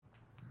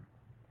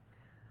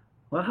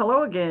Well,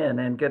 hello again,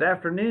 and good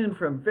afternoon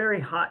from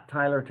very hot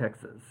Tyler,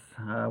 Texas.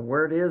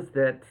 Word is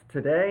that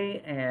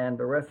today and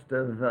the rest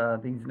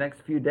of these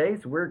next few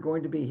days, we're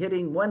going to be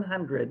hitting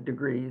 100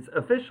 degrees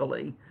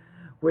officially,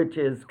 which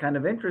is kind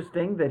of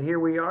interesting that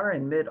here we are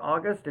in mid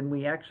August and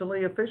we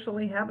actually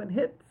officially haven't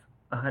hit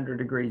 100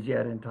 degrees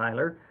yet in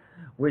Tyler,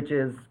 which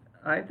is,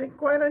 I think,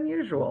 quite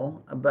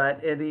unusual.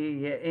 But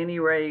any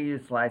way you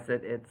slice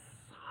it, it's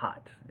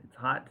hot. It's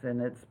hot,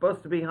 and it's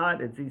supposed to be hot.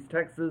 It's East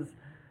Texas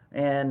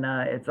and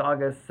it's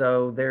August,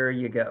 so there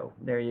you go.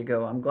 There you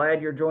go. I'm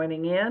glad you're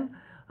joining in.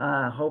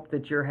 Hope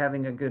that you're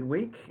having a good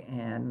week.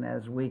 And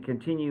as we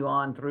continue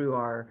on through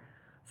our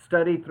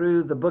study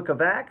through the book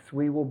of Acts,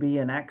 we will be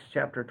in Acts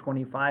chapter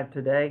 25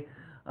 today,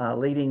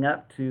 leading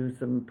up to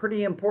some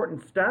pretty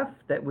important stuff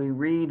that we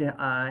read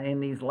in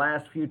these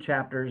last few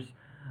chapters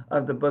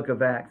of the book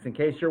of Acts. In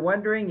case you're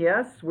wondering,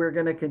 yes, we're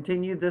going to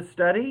continue this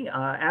study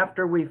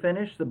after we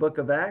finish the book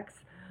of Acts.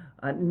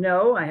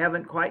 No, I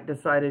haven't quite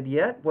decided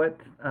yet what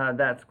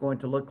that's going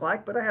to look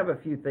like, but I have a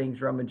few things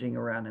rummaging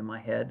around in my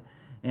head.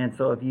 And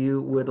so if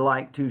you would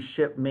like to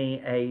ship me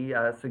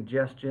a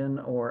suggestion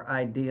or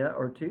idea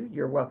or two,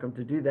 you're welcome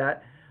to do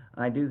that.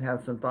 I do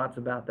have some thoughts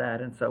about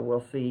that, and so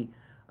we'll see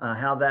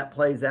how that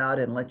plays out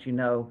and let you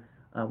know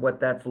what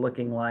that's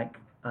looking like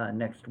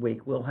next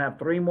week. We'll have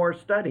three more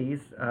studies,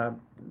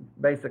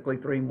 basically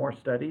three more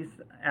studies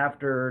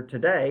after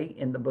today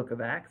in the book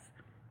of Acts.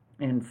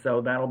 And so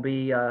that'll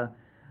be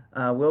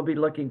we'll be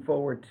looking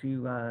forward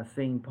to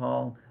seeing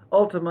Paul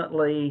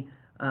ultimately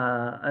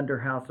under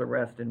house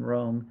arrest in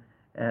Rome,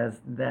 as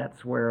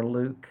that's where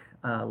Luke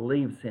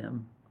leaves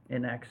him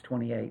in Acts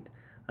 28.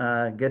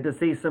 Good to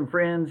see some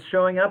friends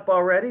showing up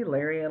already.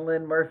 Larry and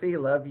Lynn Murphy,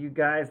 love you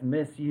guys,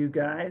 miss you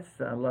guys.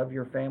 Love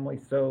your family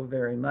so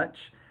very much.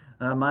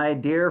 My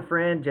dear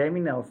friend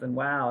Jamie Nelson,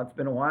 wow, it's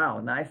been a while.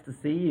 Nice to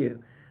see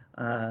you.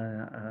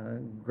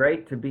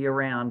 Great to be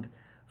around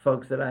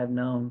folks that I've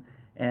known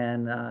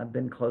and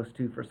been close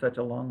to for such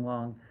a long,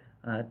 long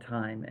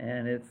time.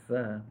 And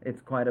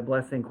it's quite a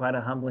blessing, quite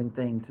a humbling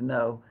thing to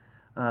know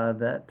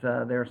that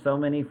there are so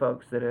many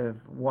folks that have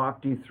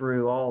walked you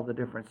through all the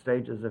different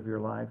stages of your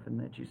life and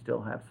that you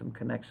still have some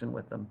connection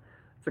with them.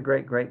 It's a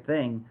great, great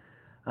thing.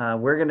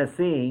 We're going to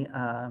see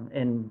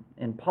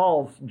in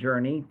Paul's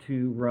journey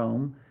to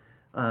Rome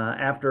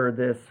after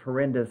this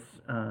horrendous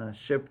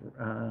ship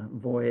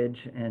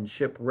voyage and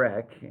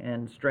shipwreck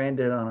and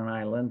stranded on an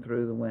island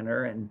through the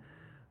winter and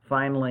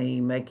finally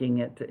making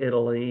it to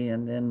Italy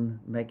and then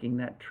making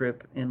that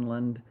trip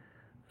inland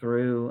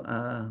through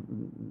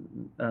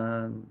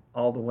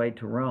all the way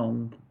to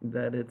Rome,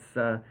 that it's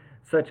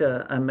such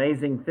an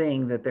amazing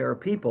thing that there are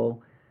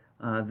people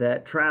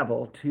that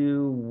travel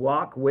to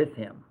walk with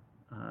him,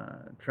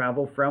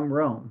 travel from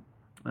Rome,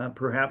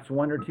 perhaps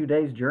 1 or 2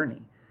 days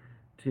journey,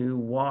 to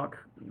walk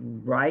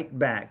right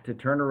back, to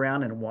turn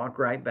around and walk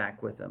right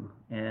back with him.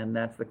 And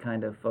that's the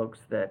kind of folks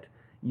that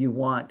you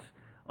want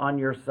on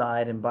your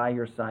side and by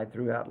your side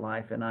throughout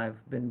life. And I've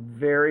been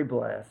very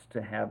blessed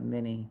to have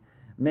many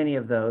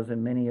of those,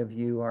 and many of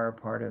you are a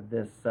part of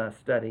this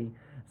study,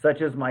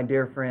 such as my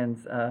dear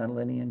friends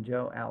Lenny and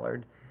Joe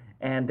Allard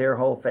and their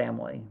whole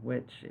family,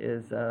 which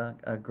is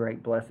a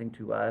great blessing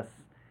to us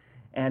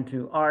and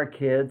to our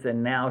kids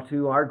and now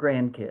to our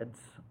grandkids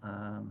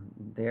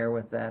there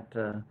with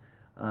that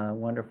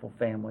wonderful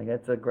family.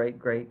 It's a great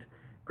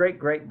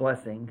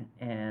blessing,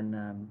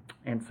 and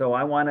so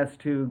I want us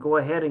to go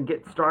ahead and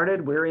get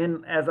started. We're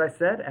in, as I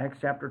said, Acts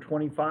chapter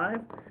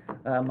 25.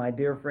 My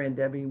dear friend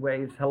Debbie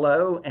waves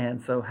hello,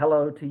 and so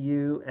hello to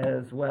you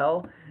as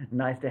well.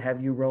 Nice to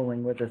have you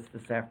rolling with us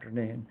this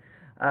afternoon.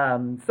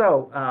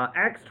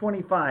 Acts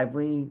 25,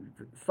 we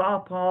saw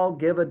Paul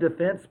give a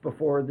defense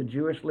before the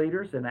Jewish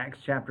leaders in Acts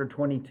chapter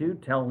 22,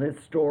 tell his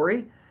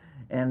story,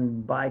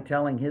 and by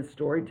telling his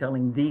story,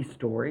 telling the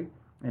story.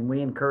 And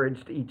we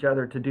encouraged each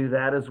other to do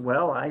that as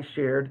well. I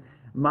shared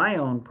my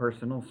own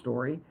personal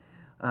story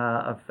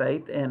of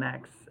faith in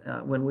Acts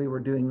when we were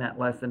doing that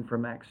lesson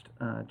from Acts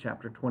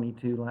chapter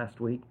 22 last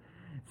week.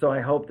 So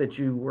I hope that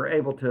you were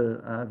able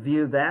to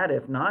view that.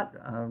 If not,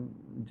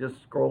 just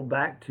scroll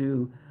back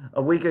to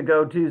a week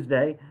ago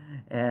Tuesday,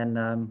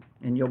 and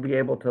you'll be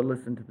able to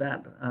listen to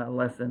that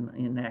lesson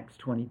in Acts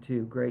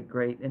 22.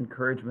 Great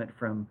encouragement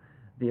from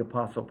the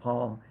Apostle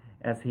Paul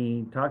as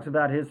he talks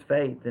about his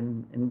faith.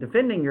 And in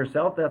defending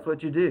yourself, that's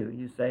what you do.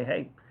 You say,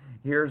 hey,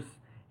 here's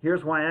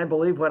why I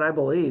believe what I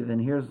believe,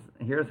 and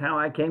here's how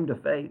I came to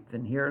faith,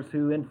 and here's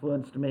who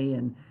influenced me,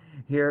 and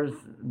here's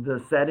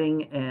the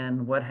setting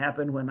and what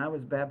happened when I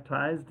was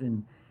baptized,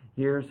 and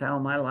here's how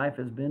my life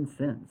has been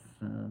since.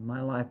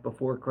 My life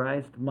before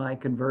Christ, my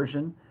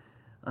conversion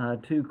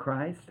to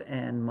Christ,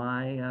 and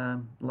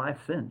my life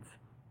since.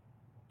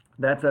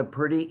 That's a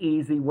pretty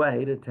easy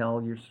way to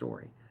tell your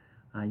story.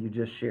 You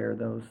just share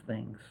those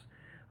things.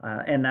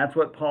 And that's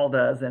what Paul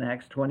does in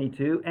Acts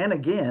 22. And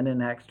again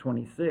in Acts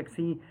 26.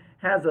 He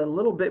has a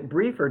little bit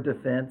briefer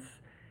defense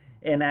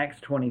in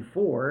Acts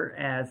 24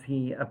 as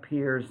he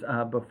appears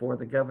before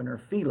the governor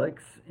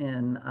Felix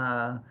in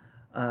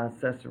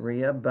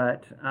Caesarea.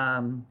 But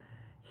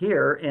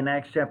here in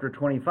Acts chapter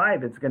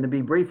 25, it's going to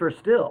be briefer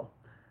still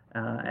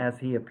as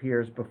he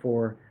appears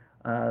before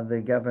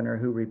the governor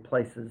who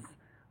replaces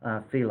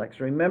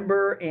Felix.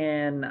 Remember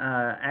in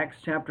Acts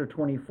chapter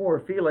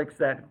 24, Felix,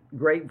 that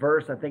great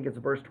verse, I think it's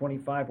verse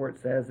 25, where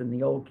it says in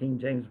the old King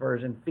James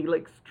Version,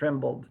 Felix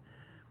trembled.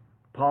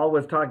 Paul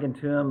was talking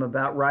to him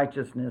about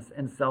righteousness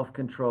and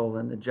self-control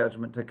and the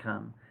judgment to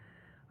come.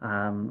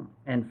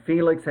 And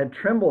Felix had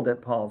trembled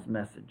at Paul's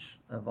message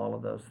of all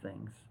of those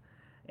things.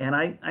 And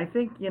I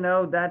think,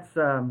 that's,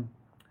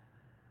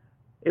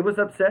 it was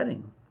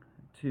upsetting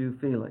to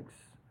Felix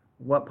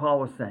what Paul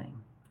was saying.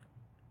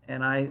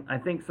 And I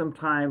think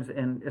sometimes,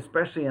 and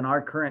especially in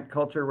our current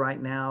culture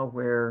right now,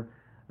 where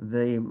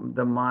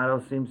the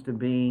motto seems to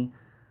be,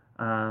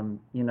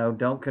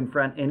 don't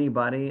confront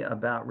anybody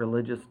about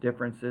religious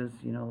differences.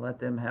 Let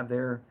them have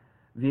their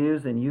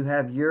views and you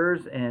have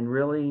yours, and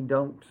really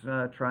don't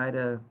try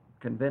to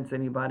convince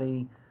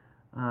anybody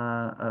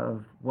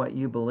of what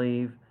you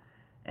believe.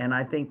 And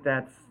I think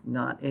that's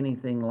not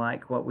anything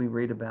like what we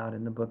read about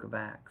in the book of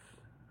Acts,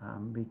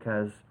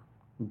 because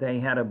they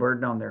had a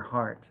burden on their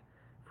heart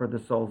for the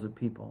souls of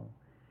people.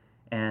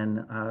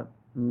 And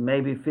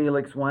maybe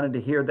Felix wanted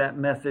to hear that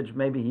message,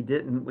 maybe he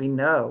didn't. We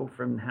know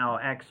from how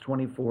Acts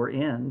 24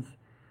 ends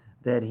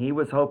that he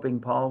was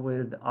hoping Paul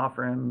would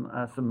offer him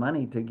some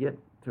money to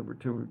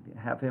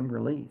have him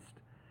released.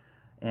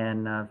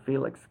 And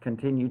Felix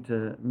continued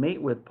to meet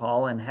with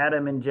Paul and had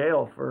him in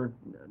jail for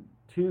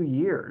 2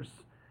 years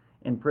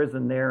in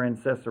prison there in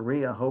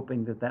Caesarea,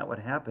 hoping that would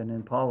happen.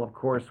 And Paul, of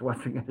course,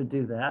 wasn't going to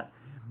do that.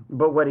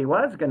 But what he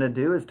was going to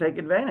do is take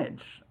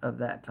advantage of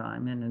that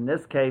time. And in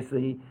this case,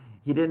 he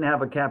didn't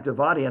have a captive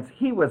audience.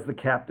 He was the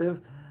captive,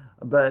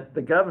 but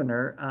the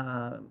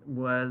governor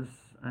was,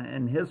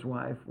 and his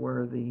wife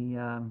were the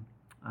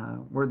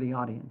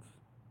audience.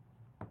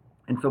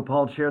 And so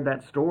Paul shared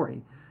that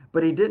story.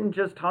 But he didn't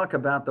just talk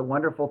about the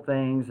wonderful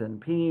things and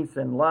peace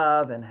and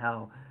love and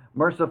how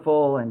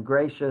merciful and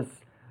gracious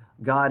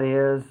God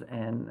is,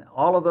 and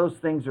all of those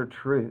things are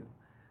true.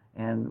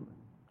 And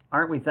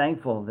aren't we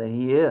thankful that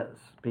he is?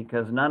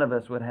 Because none of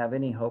us would have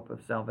any hope of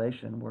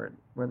salvation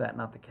were that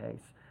not the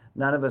case.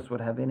 None of us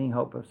would have any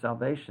hope of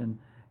salvation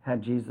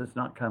had Jesus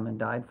not come and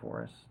died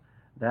for us.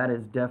 That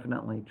is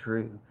definitely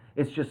true.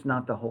 It's just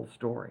not the whole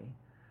story.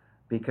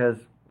 Because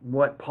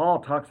what Paul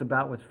talks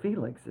about with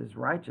Felix is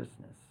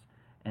righteousness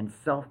and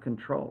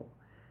self-control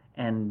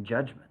and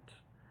judgment.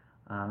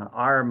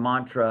 Our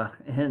mantra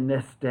in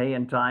this day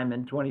and time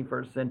in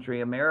 21st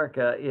century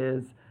America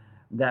is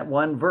that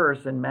one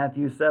verse in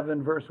Matthew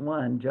 7, verse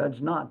 1,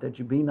 judge not that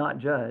you be not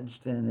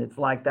judged. And it's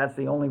like that's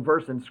the only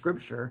verse in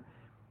Scripture,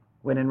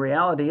 when in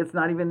reality it's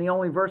not even the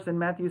only verse in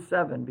Matthew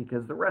 7,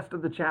 because the rest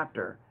of the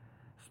chapter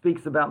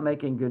speaks about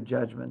making good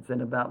judgments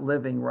and about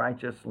living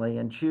righteously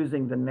and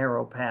choosing the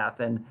narrow path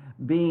and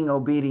being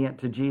obedient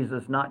to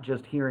Jesus, not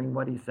just hearing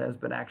what he says,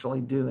 but actually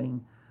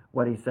doing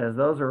what he says.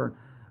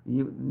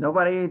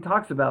 Nobody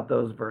talks about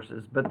those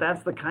verses, but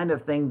that's the kind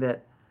of thing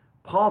that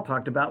Paul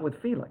talked about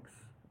with Felix,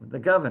 the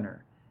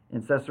governor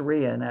in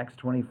Caesarea in Acts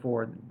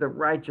 24, the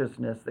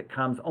righteousness that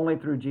comes only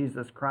through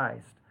Jesus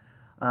Christ,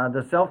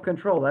 the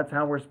self-control, that's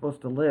how we're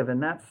supposed to live.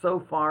 And that's so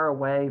far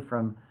away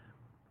from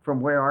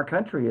where our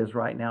country is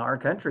right now. Our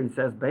country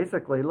says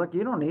basically, look,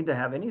 you don't need to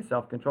have any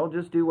self-control,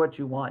 just do what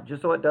you want,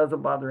 just so it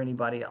doesn't bother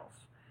anybody else.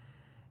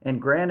 And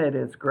granted,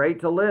 it's great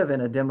to live in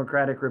a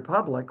democratic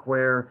republic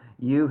where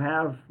you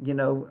have,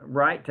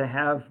 right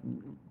to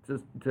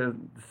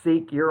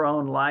seek your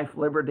own life,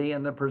 liberty,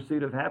 and the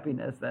pursuit of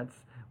happiness.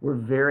 We're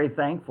very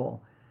thankful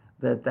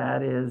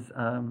that is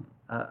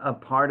a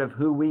part of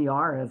who we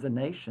are as a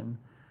nation.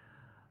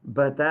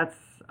 But that's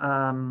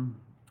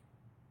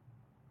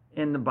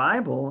in the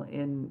Bible,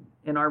 in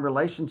our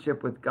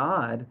relationship with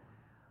God,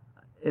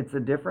 it's a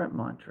different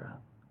mantra.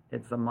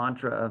 It's a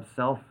mantra of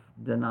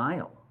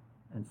self-denial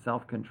and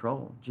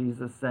self-control.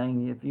 Jesus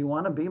saying, if you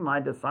want to be my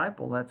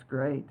disciple, that's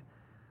great.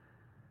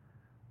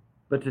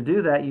 But to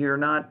do that, you're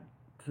not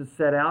to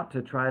set out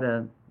to try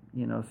to,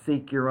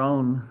 seek your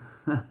own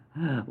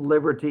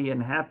liberty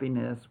and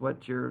happiness.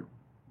 What you're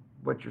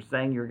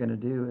saying you're going to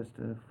do is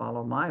to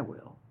follow my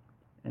will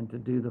and to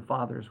do the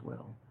Father's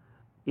will,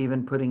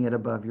 even putting it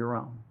above your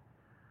own.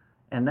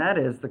 And that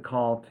is the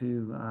call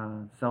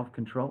to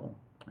self-control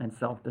and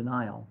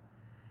self-denial.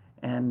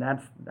 And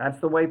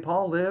that's the way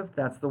Paul lived.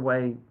 That's the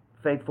way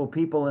faithful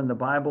people in the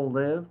Bible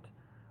lived,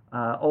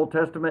 Old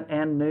Testament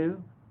and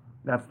New.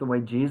 That's the way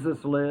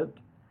Jesus lived,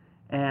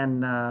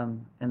 and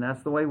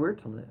that's the way we're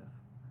to live.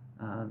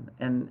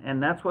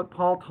 And that's what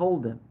Paul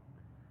told them.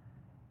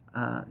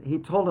 He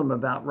told them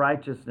about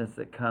righteousness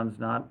that comes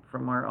not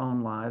from our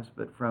own lives,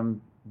 but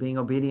from being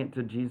obedient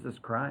to Jesus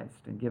Christ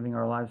and giving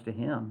our lives to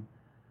him,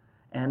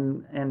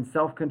 and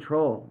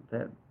self-control,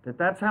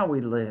 that's how we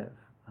live,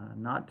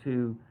 not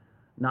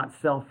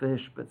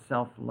selfish, but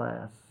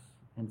selfless,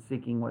 and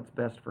seeking what's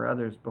best for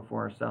others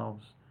before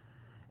ourselves,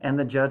 and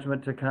the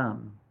judgment to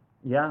come.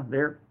 Yeah,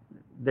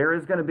 there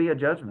is going to be a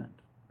judgment,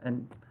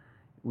 and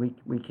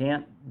we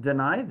can't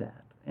deny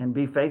that. and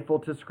be faithful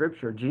to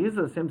Scripture.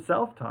 Jesus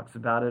himself talks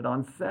about it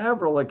on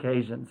several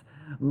occasions.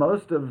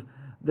 Most of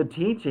the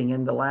teaching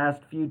in the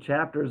last few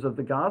chapters of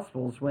the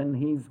Gospels, when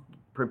he's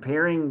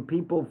preparing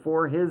people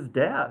for his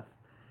death,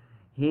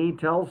 he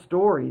tells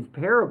stories,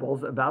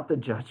 parables about the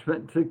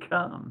judgment to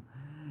come.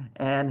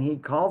 And he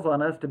calls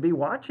on us to be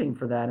watching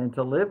for that and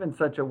to live in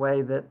such a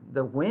way that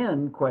the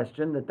when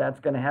question that's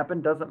going to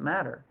happen doesn't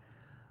matter.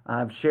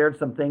 I've shared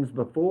some things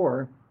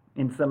before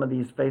in some of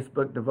these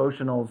Facebook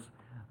devotionals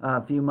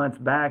a few months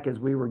back as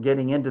we were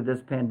getting into this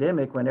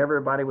pandemic, when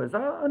everybody was,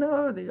 oh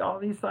no, all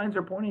these signs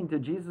are pointing to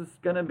Jesus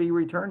going to be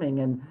returning,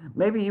 and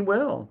maybe he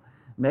will.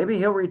 Maybe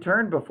he'll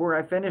return before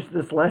I finish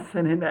this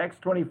lesson in Acts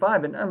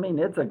 25. And I mean,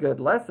 it's a good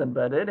lesson,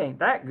 but it ain't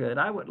that good.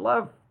 I would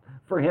love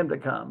for him to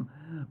come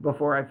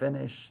before I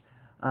finish.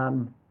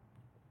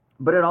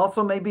 But it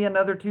also may be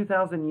another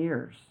 2,000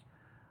 years.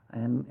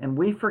 And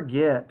we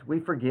forget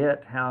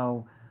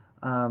how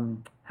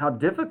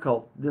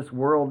difficult this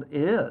world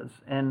is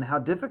and how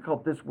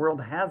difficult this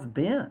world has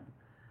been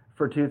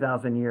for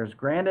 2,000 years.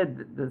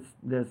 Granted,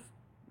 this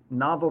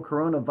novel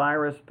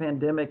coronavirus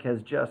pandemic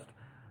has just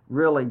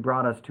really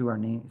brought us to our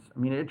knees. I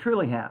mean, it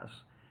truly has.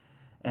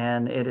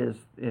 And it is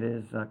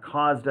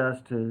caused us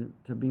to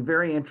be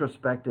very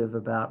introspective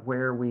about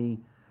where we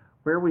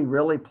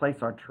really place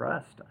our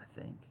trust, I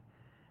think.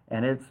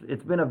 And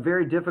it's been a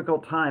very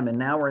difficult time, and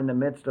now we're in the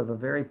midst of a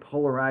very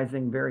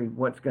polarizing,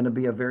 what's going to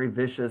be a very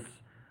vicious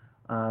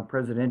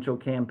presidential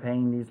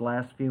campaign these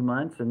last few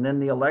months, and then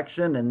the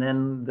election, and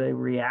then the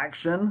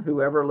reaction.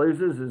 Whoever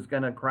loses is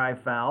going to cry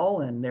foul,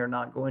 and they're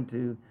not going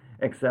to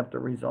accept the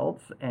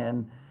results.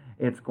 And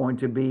it's going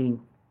to be,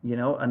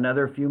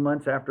 another few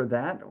months after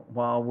that,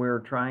 while we're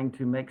trying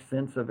to make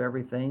sense of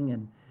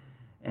everything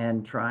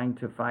and trying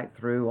to fight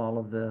through all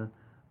of the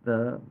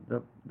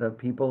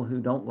people who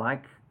don't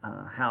like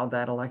how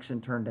that election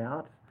turned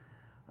out.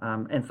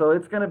 And so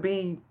it's going to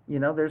be,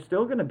 there's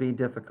still going to be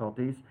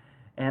difficulties.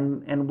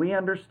 And we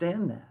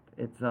understand that.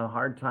 It's a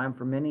hard time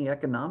for many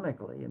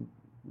economically,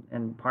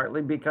 and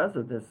partly because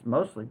of this,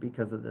 mostly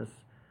because of this,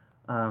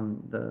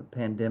 the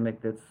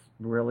pandemic that's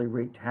really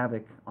wreaked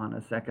havoc on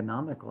us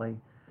economically.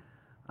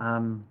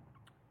 And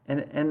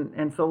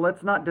so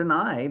let's not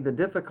deny the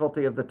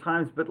difficulty of the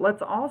times, but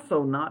let's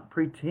also not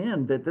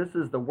pretend that this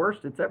is the worst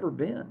it's ever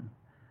been.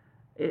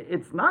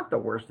 It's not the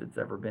worst it's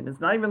ever been.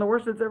 It's not even the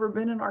worst it's ever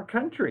been in our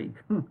country.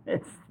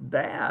 It's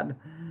bad,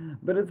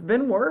 but it's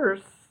been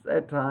worse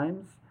at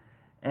times.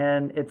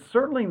 And it's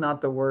certainly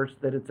not the worst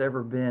that it's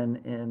ever been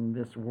in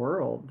this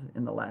world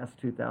in the last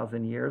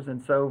 2,000 years.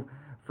 And so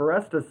for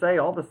us to say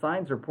all the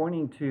signs are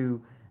pointing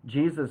to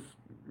Jesus'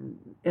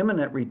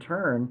 imminent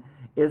return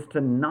is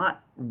to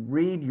not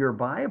read your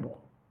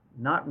Bible,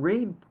 not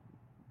read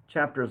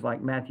chapters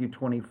like Matthew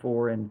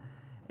 24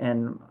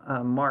 and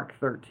Mark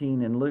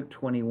 13 and Luke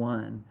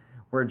 21,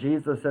 where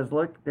Jesus says,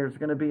 look, there's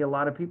going to be a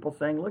lot of people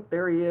saying, look,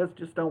 there he is,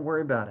 just don't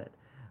worry about it.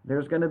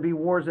 There's going to be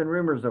wars and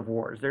rumors of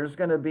wars. There's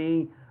going to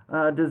be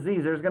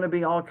disease. There's going to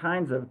be all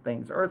kinds of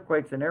things,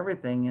 earthquakes and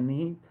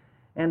everything.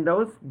 And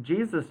those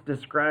Jesus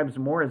describes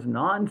more as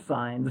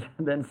non-signs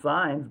than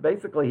signs.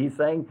 Basically, he's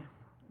saying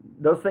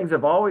those things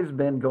have always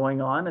been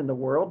going on in the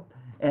world,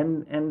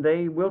 and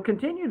they will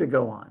continue to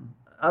go on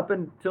up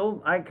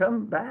until I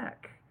come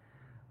back.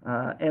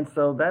 And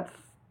so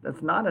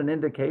that's not an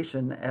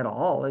indication at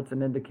all. It's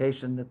an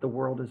indication that the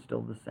world is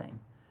still the same.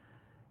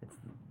 It's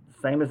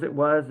the same as it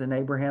was in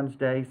Abraham's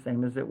day,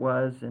 same as it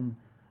was in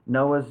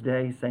Noah's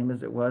day, same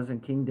as it was in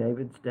King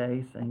David's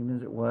day, same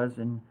as it was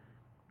in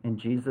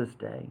Jesus'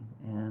 day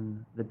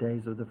and the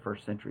days of the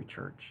first century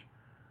church.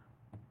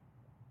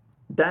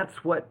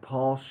 That's what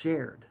Paul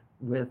shared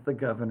with the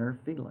governor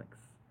Felix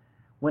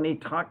when he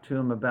talked to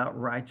him about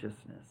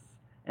righteousness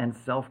and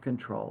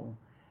self-control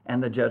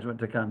and the judgment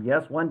to come.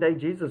 Yes, one day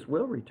Jesus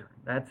will return.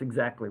 That's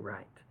exactly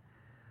right.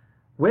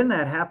 When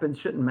that happens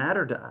shouldn't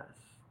matter to us.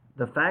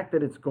 The fact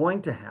that it's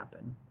going to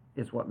happen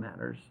is what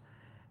matters.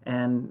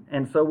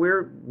 And so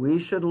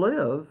we should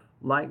live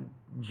like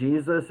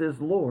Jesus is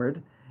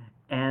Lord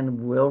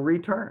and will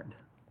return.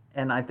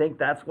 And I think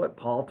that's what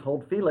Paul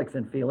told Felix,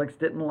 and Felix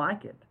didn't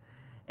like it.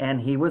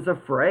 And he was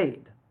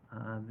afraid.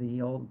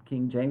 The old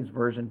King James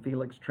Version,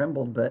 Felix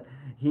trembled, but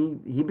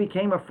he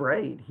became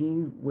afraid.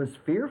 He was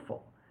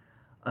fearful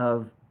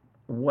of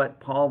what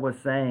Paul was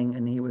saying,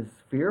 and he was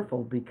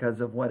fearful because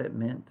of what it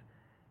meant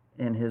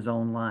in his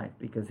own life,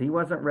 because he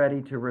wasn't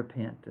ready to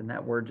repent, and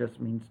that word just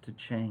means to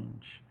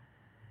change.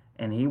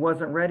 And he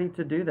wasn't ready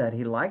to do that.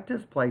 He liked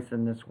his place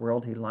in this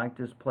world. He liked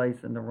his place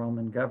in the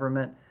Roman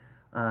government.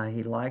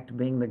 He liked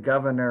being the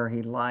governor.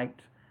 He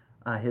liked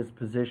his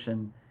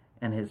position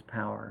and his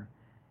power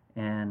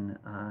and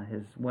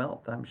his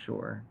wealth, I'm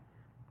sure.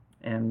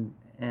 And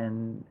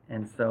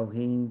so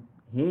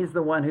he's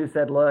the one who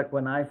said, look,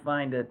 when I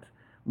find it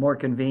more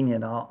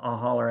convenient, I'll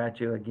holler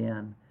at you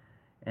again.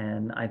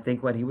 And I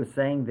think what he was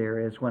saying there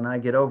is, when I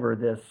get over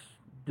this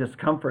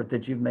discomfort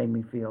that you've made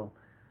me feel,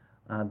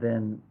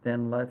 then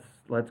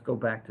let's go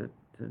back to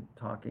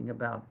talking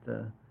about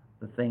the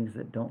things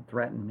that don't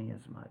threaten me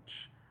as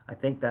much. I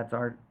think that's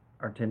our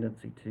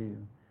tendency too.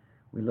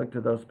 We look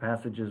to those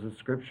passages of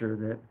Scripture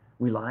that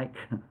we like,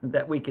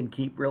 that we can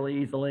keep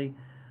really easily,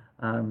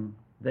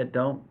 that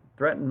don't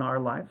threaten our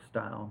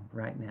lifestyle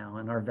right now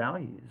and our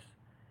values.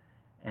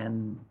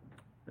 And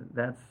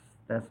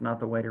that's not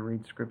the way to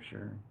read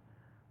Scripture.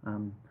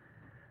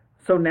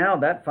 So now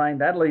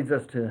that leads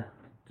us to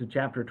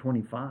chapter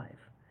 25,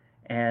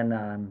 and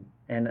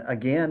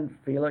again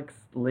Felix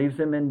leaves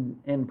him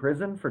in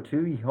prison for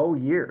 2 whole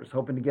years,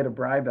 hoping to get a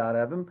bribe out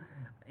of him,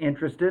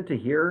 interested to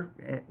hear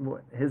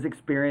his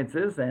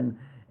experiences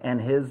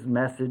and his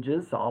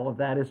messages. All of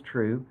that is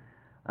true,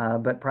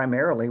 but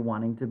primarily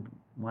wanting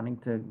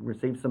to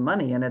receive some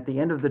money. And at the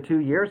end of the 2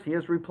 years, he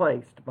is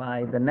replaced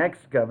by the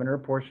next governor,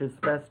 Porcius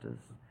Festus,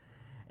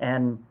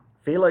 and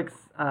Felix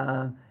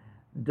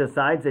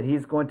decides that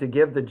he's going to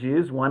give the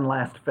Jews one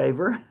last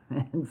favor,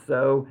 and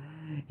so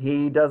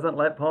he doesn't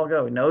let Paul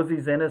go. He knows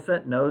he's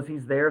innocent, knows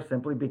he's there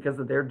simply because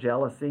of their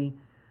jealousy,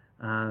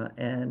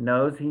 and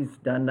knows he's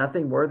done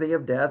nothing worthy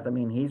of death. I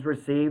mean, he's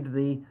received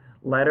the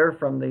letter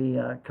from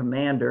the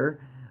commander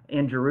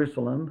in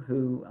Jerusalem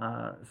who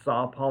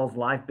saw Paul's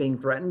life being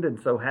threatened, and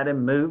so had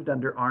him moved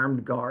under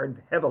armed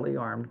guard, heavily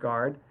armed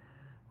guard,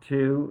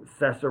 to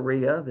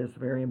Caesarea, this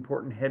very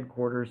important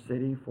headquarters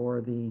city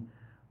for the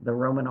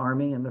Roman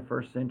army in the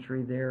first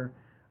century there,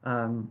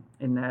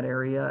 in that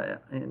area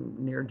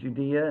near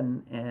Judea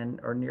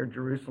or near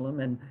Jerusalem,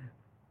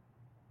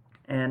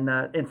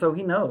 and so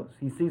he knows,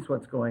 he sees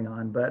what's going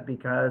on, but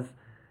because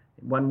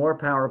one more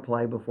power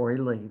play before he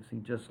leaves, he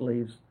just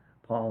leaves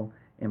Paul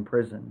in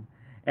prison.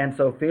 And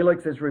so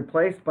Felix is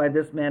replaced by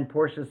this man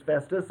Porcius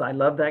Festus. I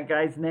love that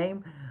guy's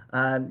name.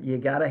 You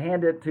got to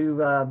hand it to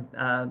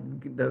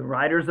the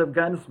writers of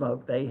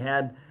Gunsmoke. They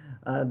had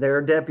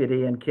their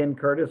deputy, and Ken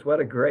Curtis, what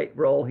a great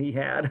role he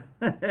had.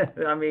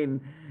 I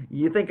mean,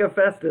 you think of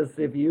Festus,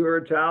 if you were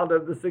a child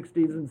of the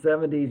 60s and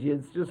 70s,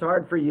 it's just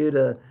hard for you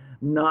to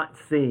not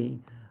see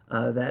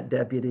that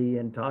deputy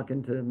and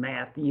talking to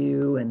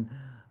Matthew, and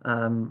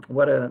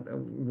what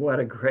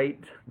a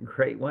great,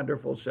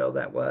 wonderful show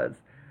that was.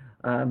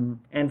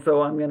 And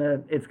so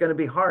it's gonna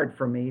be hard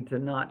for me to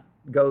not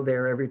go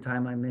there every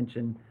time I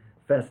mention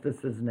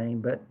Festus's name,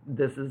 but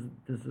this is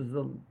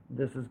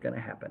going to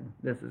happen.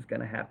 This is going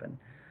to happen.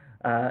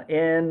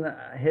 In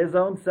his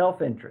own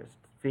self-interest,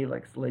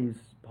 Felix leaves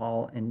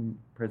Paul in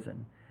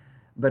prison.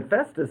 But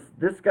Festus,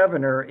 this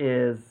governor,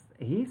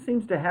 he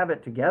seems to have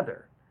it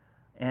together,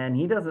 and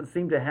he doesn't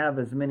seem to have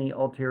as many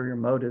ulterior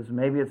motives.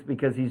 Maybe it's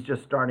because he's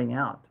just starting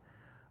out,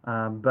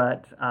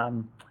 but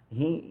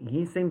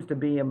he seems to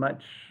be a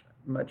much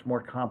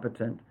more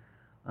competent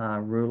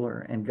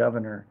ruler and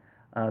governor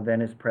than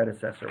his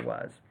predecessor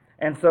was.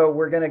 And so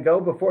we're going to go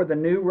before the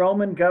new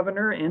Roman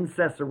governor in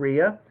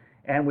Caesarea,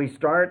 and we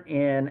start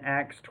in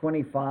Acts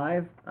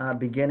 25,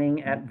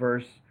 beginning at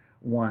verse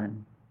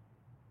 1.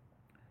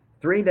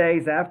 3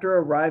 days after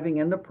arriving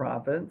in the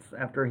province,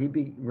 after he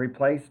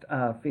replaced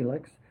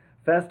Felix,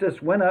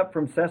 Festus went up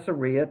from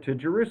Caesarea to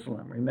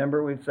Jerusalem.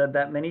 Remember, we've said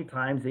that many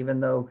times, even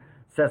though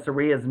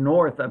Caesarea is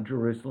north of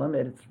Jerusalem,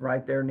 it's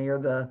right there near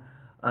the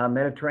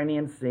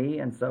Mediterranean Sea,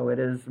 and so it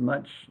is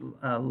much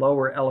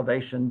lower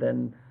elevation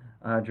than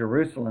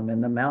Jerusalem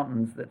and the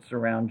mountains that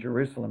surround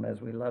Jerusalem,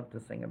 as we love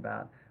to sing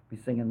about. We'll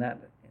be singing that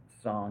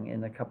song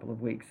in a couple of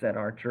weeks at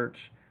our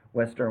church,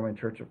 West Erwin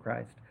Church of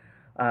Christ.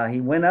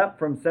 He went up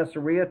from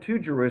Caesarea to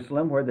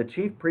Jerusalem, where the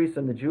chief priests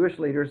and the Jewish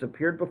leaders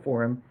appeared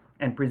before him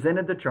and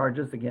presented the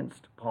charges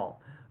against Paul.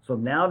 So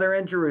now they're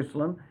in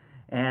Jerusalem,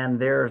 and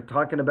they're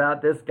talking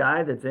about this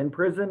guy that's in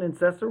prison in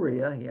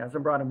Caesarea. He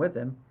hasn't brought him with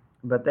him,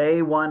 but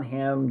they want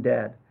him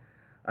dead.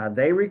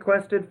 They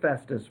requested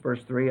Festus,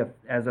 verse 3,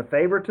 as a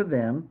favor to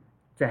them,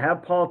 to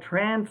have Paul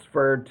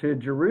transferred to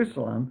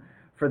Jerusalem,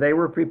 for they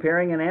were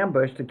preparing an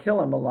ambush to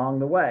kill him along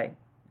the way.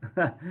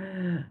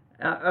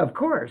 Of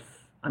course.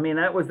 I mean,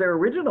 that was their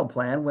original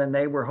plan when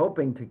they were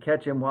hoping to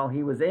catch him while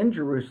he was in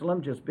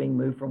Jerusalem, just being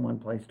moved from one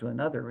place to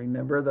another.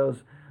 Remember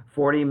those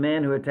 40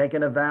 men who had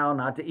taken a vow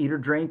not to eat or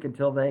drink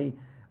until they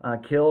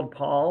killed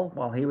Paul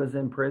while he was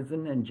in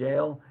prison and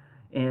jail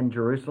in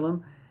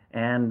Jerusalem?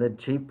 And the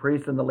chief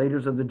priests and the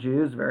leaders of the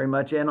Jews very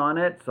much in on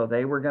it, so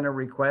they were going to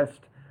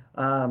request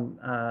the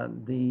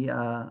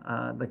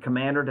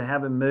commander to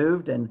have him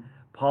moved. And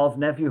Paul's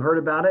nephew heard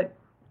about it,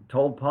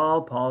 told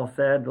Paul. Paul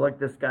said, "Look,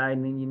 this guy, you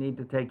need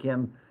to take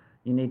him.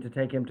 You need to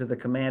take him to the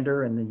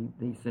commander." And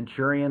the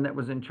centurion that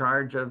was in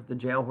charge of the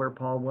jail where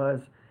Paul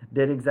was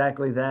did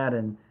exactly that,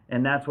 and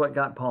that's what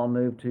got Paul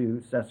moved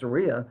to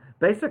Caesarea,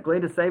 basically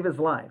to save his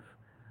life.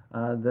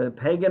 The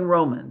pagan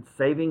Romans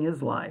saving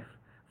his life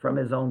from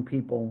his own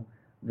people,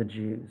 the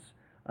Jews.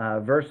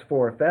 Verse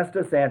 4,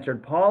 Festus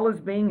answered, "Paul is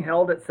being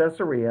held at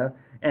Caesarea,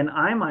 and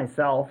I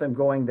myself am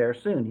going there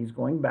soon." He's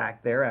going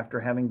back there after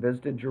having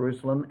visited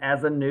Jerusalem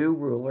as a new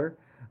ruler,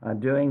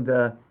 doing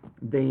the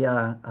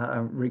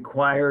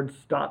required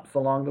stops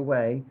along the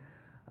way.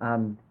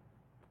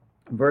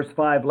 Verse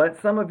 5, "Let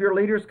some of your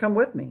leaders come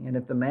with me, and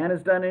if the man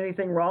has done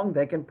anything wrong,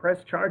 they can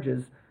press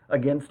charges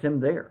against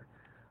him there."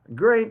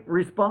 Great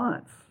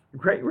response.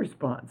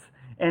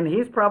 And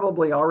he's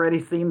probably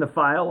already seen the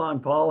file on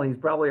Paul. He's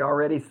probably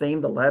already seen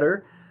the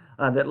letter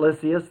that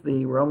Lysias,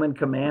 the Roman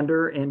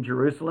commander in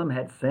Jerusalem,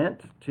 had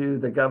sent to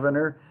the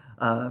governor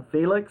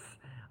Felix,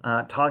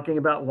 talking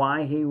about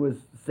why he was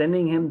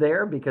sending him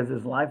there because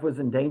his life was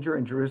in danger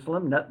in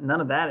Jerusalem.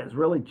 None of that has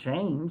really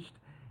changed,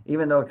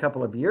 even though a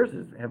couple of years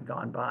have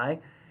gone by.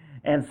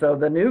 And so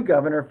the new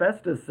governor,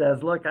 Festus,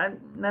 says, look,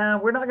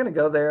 we're not going to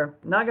go there.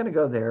 Not going to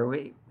go there.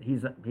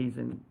 He's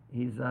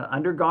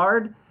under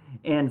guard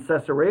in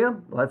Caesarea.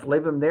 Let's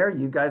leave him there.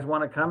 You guys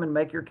want to come and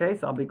make your case?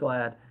 I'll be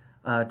glad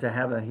to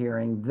have a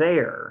hearing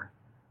there,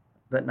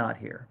 but not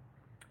here.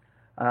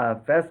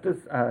 Festus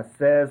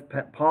says,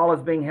 Paul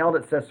is being held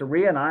at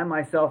Caesarea, and I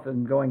myself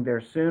am going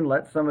there soon.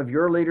 Let some of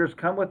your leaders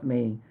come with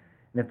me,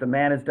 and if the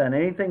man has done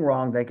anything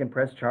wrong, they can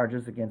press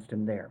charges against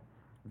him there.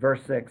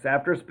 Verse 6,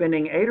 after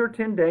spending 8 or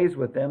 10 days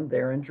with them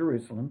there in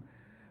Jerusalem,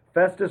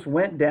 Festus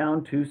went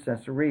down to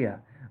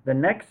Caesarea. The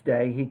next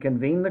day he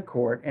convened the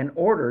court and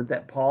ordered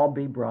that Paul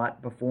be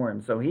brought before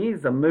him. So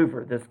he's a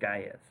mover, this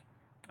guy is.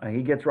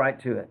 He gets right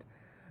to it.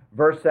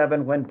 Verse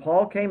 7, when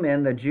Paul came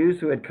in, the Jews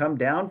who had come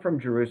down from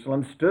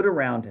Jerusalem stood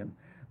around him.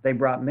 They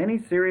brought many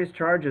serious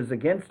charges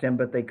against him,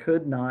 but they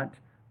could not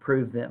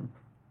prove them.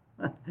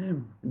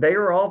 They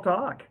are all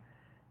talk.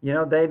 You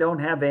know, they don't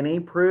have any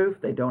proof.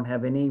 They don't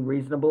have any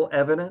reasonable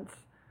evidence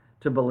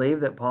to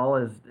believe that Paul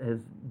has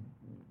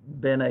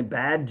been a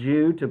bad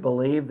Jew, to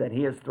believe that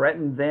he has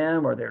threatened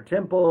them or their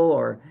temple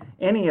or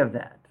any of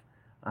that,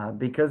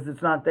 because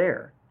it's not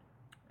there.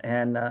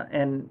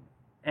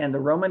 And the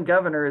Roman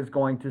governor is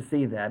going to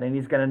see that, and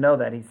he's going to know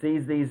that. He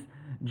sees these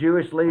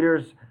Jewish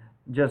leaders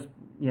just,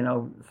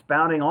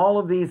 spouting all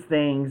of these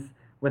things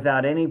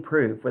without any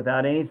proof,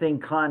 without anything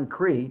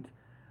concrete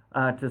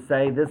to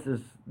say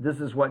this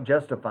is what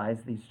justifies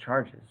these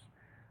charges.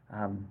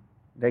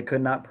 They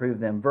could not prove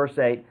them. Verse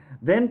 8,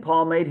 then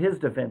Paul made his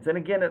defense, and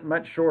again, it's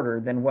much shorter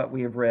than what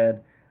we have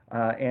read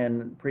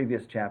in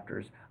previous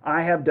chapters.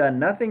 I have done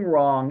nothing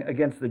wrong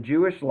against the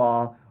Jewish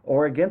law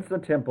or against the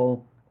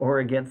temple or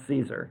against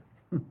Caesar.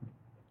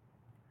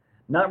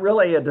 Not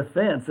really a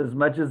defense as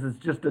much as it's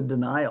just a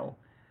denial.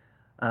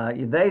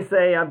 They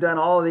say I've done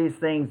all of these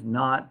things,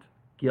 not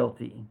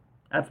guilty.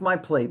 That's my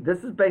plea.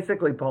 This is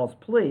basically Paul's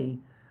plea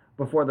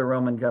before the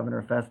Roman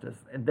governor Festus.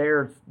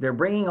 They're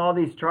bringing all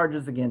these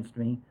charges against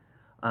me.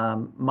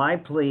 My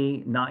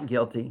plea, not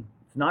guilty.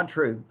 It's not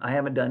true. I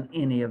haven't done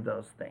any of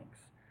those things.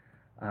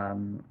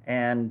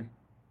 And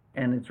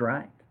it's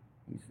right.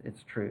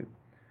 It's true.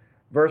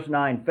 Verse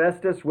 9,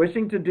 Festus,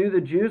 wishing to do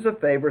the Jews a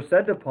favor,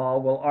 said to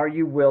Paul, well, are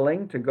you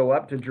willing to go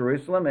up to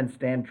Jerusalem and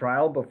stand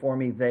trial before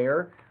me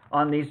there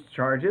on these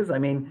charges? I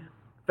mean,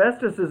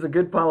 Festus is a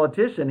good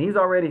politician. He's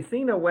already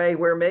seen a way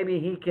where maybe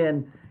he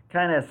can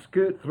kind of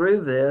scoot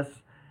through this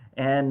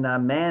and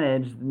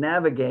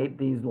navigate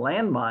these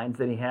landmines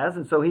that he has.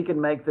 And so he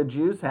can make the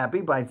Jews happy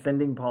by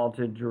sending Paul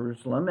to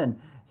Jerusalem and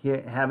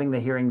having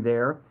the hearing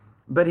there.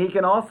 But he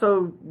can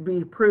also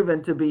be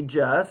proven to be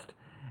just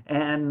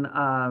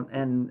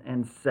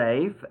and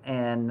safe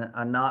and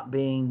not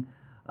being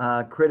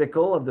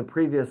critical of the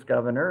previous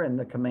governor and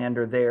the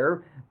commander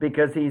there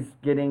because he's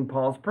getting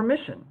Paul's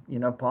permission.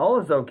 Paul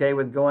is okay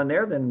with going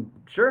there, then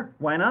sure,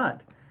 why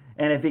not?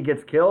 And if he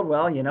gets killed,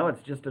 well,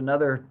 it's just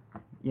another,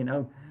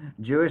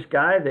 Jewish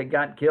guy that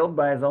got killed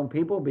by his own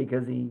people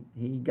because he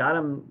got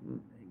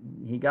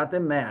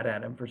them mad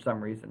at him for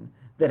some reason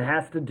that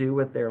has to do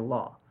with their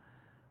law.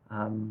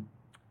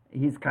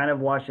 He's kind of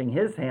washing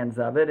his hands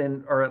of it,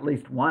 or at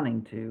least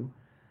wanting to.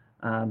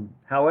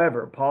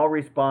 However, Paul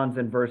responds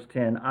in verse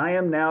 10, I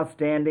am now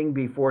standing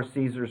before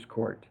Caesar's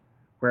court,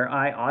 where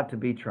I ought to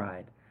be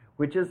tried,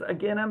 which is,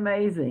 again,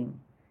 amazing.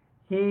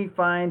 He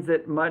finds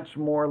it much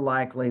more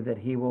likely that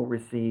he will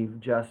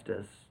receive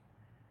justice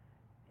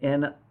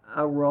in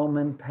a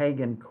Roman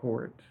pagan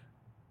court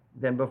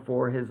than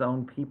before his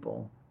own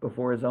people,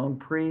 before his own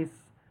priests,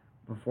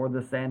 before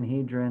the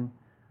Sanhedrin.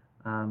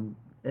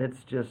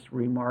 It's just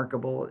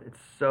remarkable. It's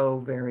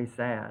so very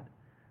sad.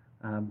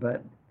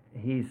 But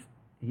he's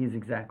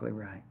exactly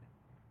right.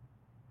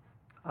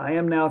 I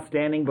am now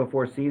standing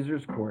before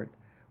Caesar's court,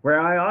 where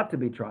I ought to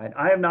be tried.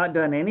 I have not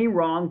done any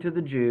wrong to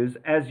the Jews,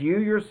 as you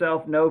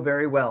yourself know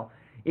very well.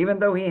 Even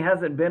though he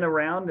hasn't been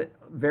around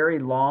very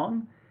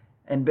long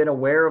and been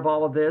aware of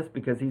all of this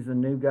because he's the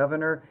new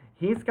governor,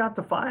 he's got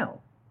the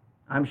file.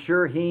 I'm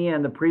sure he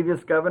and the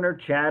previous governor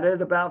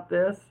chatted about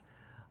this.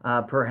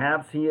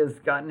 Perhaps he has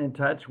gotten in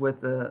touch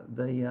with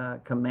the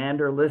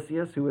commander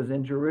Lysias, who was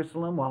in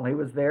Jerusalem while he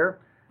was there.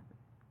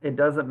 It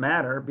doesn't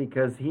matter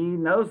because he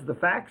knows the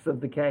facts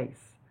of the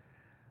case.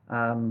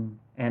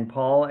 And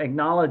Paul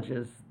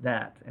acknowledges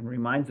that and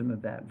reminds him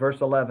of that. Verse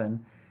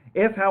 11,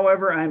 if,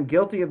 however, I am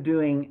guilty of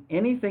doing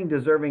anything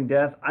deserving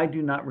death, I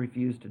do not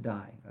refuse to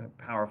die. A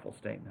powerful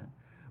statement.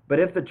 But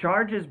if the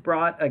charges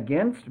brought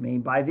against me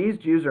by these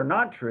Jews are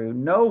not true,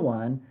 no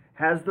one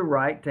has the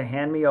right to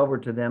hand me over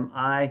to them.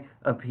 I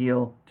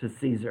appeal to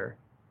Caesar.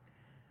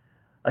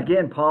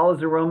 Again, Paul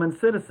is a Roman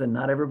citizen.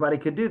 Not everybody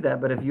could do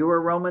that, but if you were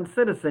a Roman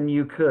citizen,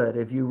 you could.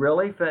 If you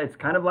really, it's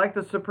kind of like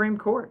the Supreme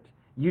Court.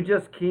 You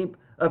just keep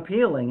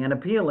appealing and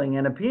appealing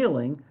and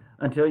appealing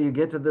until you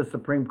get to the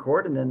Supreme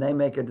Court, and then they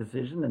make a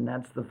decision, and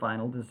that's the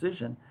final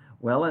decision.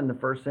 Well, in the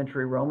first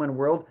century Roman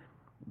world,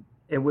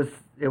 it was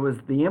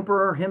the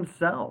emperor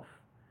himself.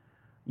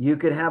 You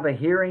could have a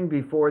hearing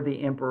before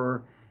the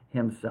emperor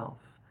himself.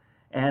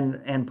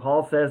 And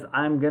Paul says,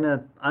 I'm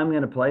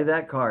gonna play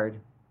that card.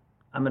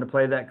 I'm gonna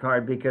play that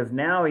card because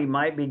now he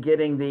might be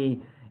getting the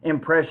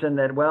impression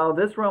that, well,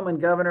 this Roman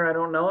governor, I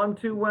don't know him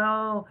too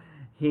well.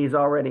 He's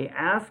already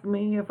asked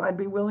me if I'd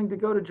be willing to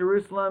go to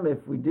Jerusalem.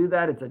 If we do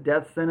that, it's a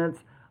death sentence.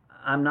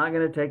 I'm not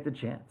going to take the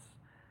chance.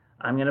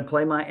 I'm going to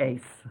play my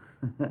ace.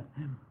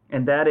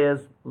 And that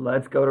is,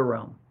 let's go to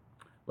Rome.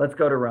 Let's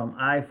go to Rome.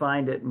 I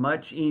find it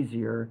much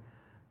easier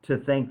to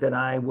think that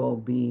I will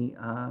be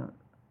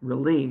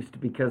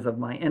released because of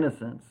my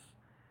innocence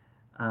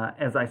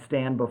as I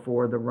stand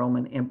before the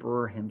Roman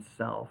emperor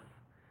himself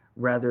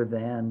rather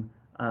than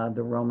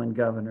the Roman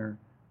governor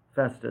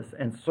Festus,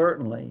 and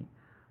certainly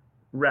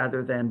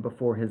rather than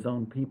before his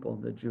own people,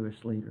 the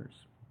Jewish leaders.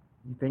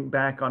 You think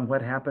back on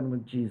what happened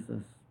with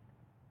Jesus.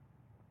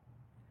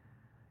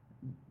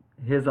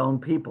 His own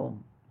people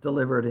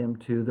delivered him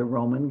to the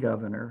Roman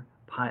governor,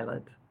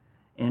 Pilate,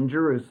 in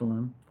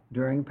Jerusalem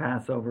during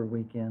Passover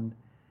weekend,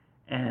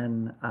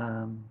 and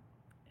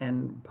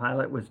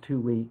Pilate was too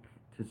weak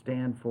to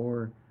stand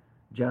for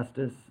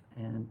justice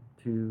and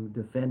to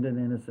defend an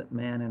innocent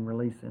man and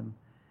release him.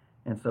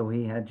 And so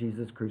he had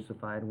Jesus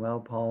crucified.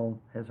 Well, Paul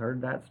has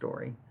heard that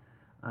story.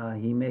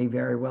 He may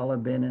very well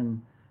have been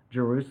in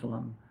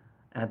Jerusalem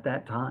at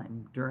that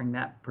time during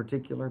that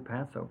particular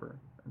Passover,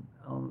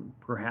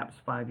 perhaps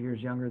 5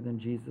 years younger than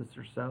Jesus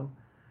or so.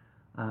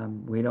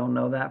 We don't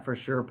know that for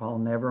sure. Paul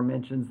never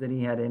mentions that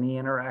he had any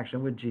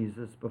interaction with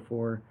Jesus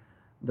before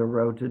the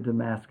road to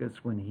Damascus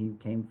when he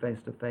came face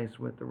to face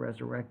with the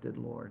resurrected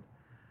Lord.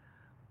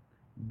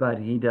 But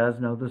he does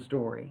know the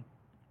story.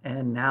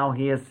 And now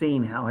he has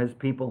seen how his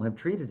people have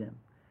treated him.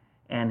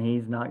 And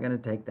he's not going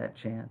to take that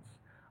chance.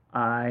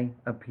 I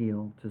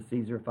appeal to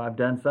Caesar. If I've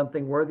done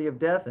something worthy of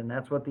death, and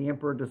that's what the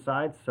emperor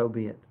decides, so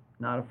be it.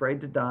 Not afraid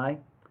to die.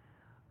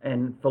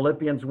 In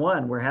Philippians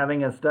 1, we're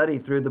having a study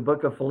through the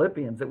book of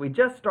Philippians that we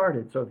just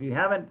started. So if you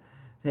haven't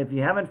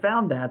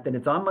found that, then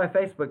it's on my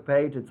Facebook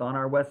page. It's on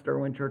our West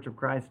Erwin Church of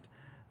Christ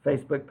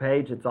Facebook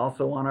page. It's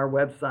also on our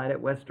website at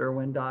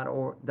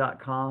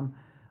westerwin.com.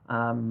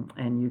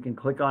 And you can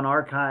click on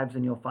archives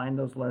and you'll find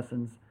those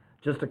lessons.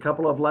 Just a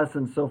couple of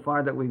lessons so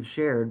far that we've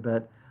shared,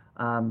 but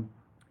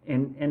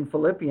in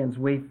Philippians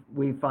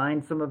we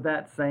find some of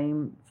that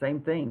same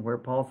thing where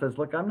Paul says,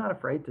 look, I'm not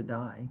afraid to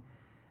die.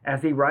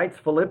 As he writes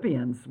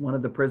Philippians, one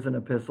of the prison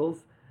epistles,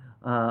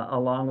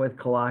 along with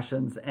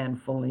Colossians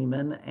and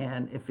Philemon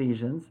and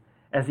Ephesians,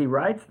 as he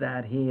writes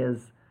that, he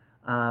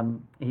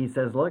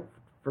says, look,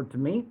 to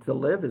me to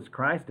live is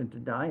Christ and to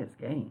die is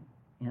gain.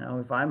 You know,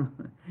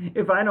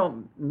 if I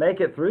don't make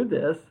it through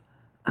this,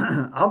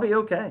 I'll be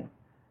okay.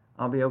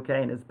 I'll be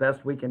okay. And as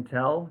best we can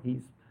tell,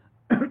 he's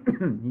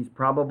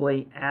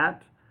probably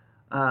at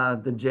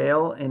the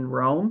jail in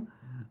Rome,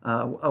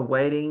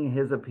 awaiting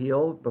his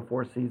appeal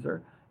before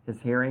Caesar, his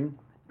hearing,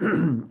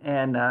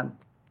 and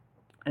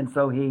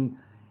so he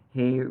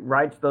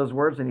writes those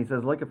words and he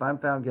says, "Look, if I'm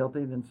found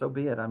guilty, then so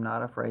be it. I'm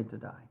not afraid to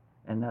die."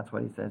 And that's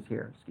what he says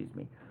here. Excuse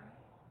me.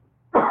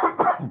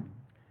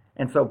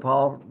 And so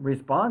Paul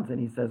responds and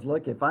he says,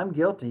 "Look, if I'm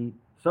guilty,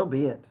 so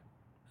be it.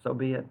 So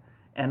be it."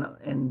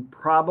 And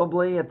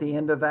probably at the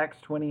end of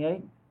Acts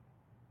 28,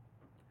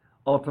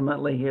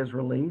 ultimately he is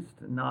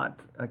released, not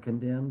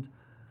condemned,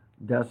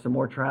 does some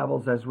more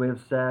travels, as we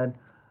have said,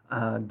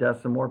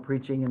 does some more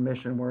preaching and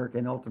mission work,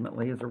 and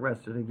ultimately is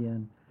arrested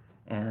again.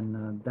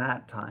 And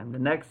that time, the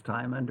next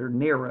time, under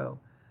Nero,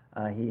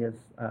 he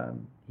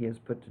is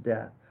put to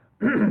death.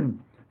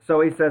 So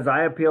he says,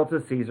 "I appeal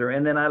to Caesar."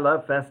 And then I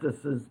love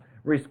Festus's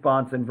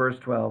response in verse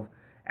 12.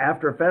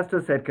 After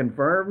Festus had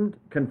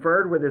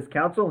conferred with his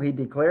council, he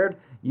declared,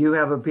 "You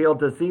have appealed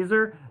to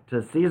Caesar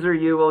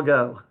you will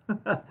go."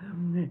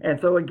 And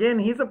so again,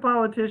 he's a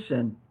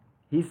politician.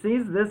 He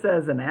sees this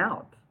as an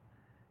out.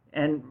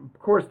 And of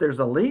course, there's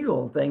a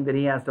legal thing that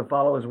he has to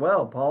follow as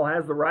well. Paul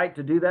has the right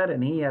to do that,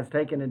 and he has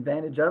taken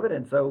advantage of it.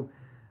 And so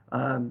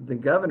the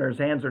governor's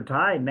hands are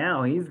tied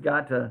now. He's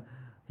got to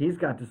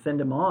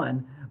send him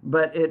on,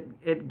 but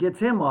it gets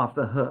him off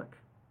the hook.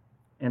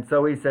 And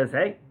so he says,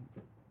 "Hey,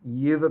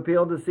 you've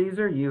appealed to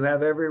Caesar. You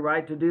have every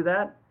right to do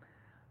that.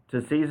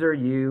 To Caesar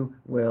you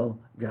will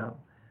go."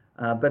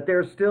 But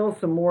there's still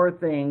some more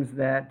things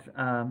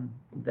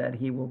that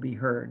he will be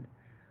heard.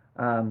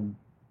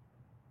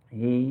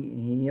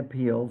 He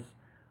appeals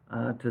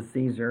to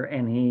Caesar,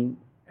 and he,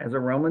 as a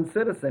Roman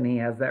citizen, he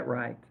has that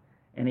right.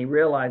 And he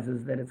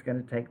realizes that it's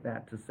going to take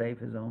that to save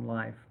his own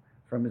life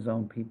from his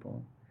own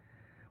people.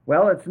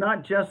 Well, it's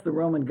not just the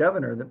Roman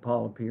governor that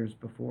Paul appears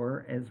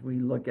before. As we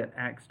look at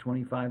Acts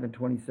 25 and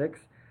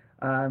 26,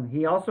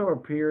 he also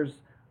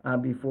appears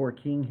before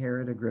King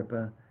Herod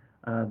Agrippa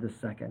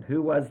II.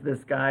 Who was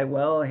this guy?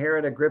 Well,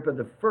 Herod Agrippa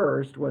I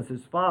was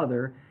his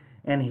father,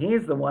 and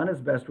he's the one,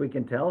 as best we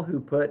can tell, who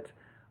put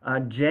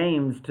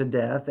James to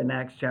death in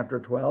Acts chapter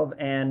 12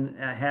 and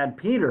had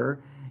Peter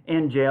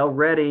in jail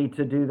ready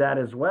to do that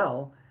as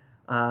well.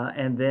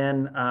 And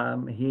then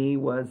he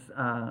was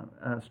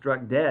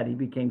struck dead. He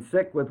became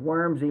sick with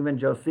worms. Even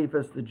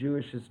Josephus, the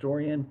Jewish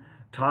historian,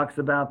 talks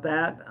about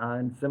that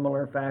in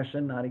similar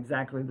fashion, not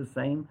exactly the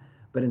same,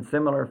 but in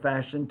similar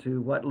fashion to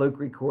what Luke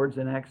records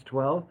in Acts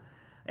 12.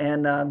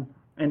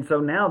 And so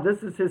now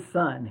this is his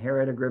son,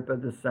 Herod Agrippa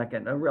II,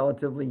 a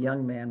relatively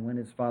young man when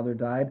his father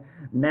died.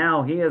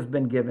 Now he has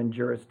been given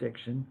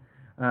jurisdiction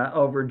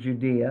over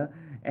Judea.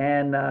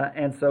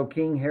 And so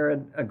King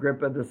Herod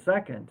Agrippa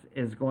II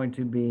is going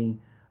to be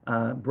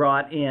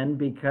brought in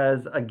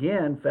because,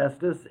 again,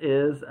 Festus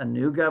is a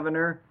new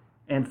governor,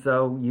 and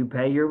so you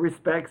pay your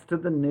respects to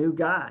the new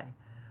guy.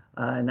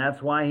 And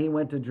that's why he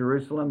went to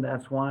Jerusalem.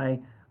 That's why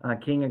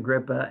King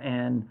Agrippa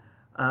and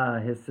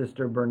his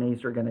sister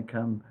Bernice are going to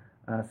come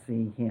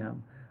see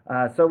him.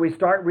 So we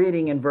start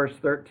reading in verse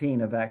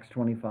 13 of Acts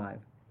 25.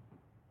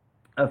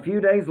 A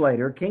few days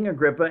later, King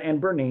Agrippa and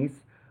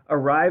Bernice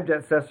arrived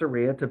at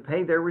Caesarea to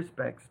pay their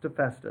respects to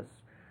Festus.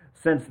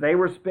 Since they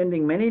were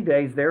spending many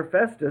days there,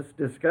 Festus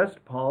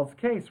discussed Paul's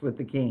case with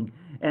the king.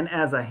 And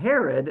as a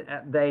Herod,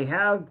 they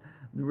have,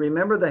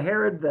 remember the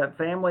Herod, that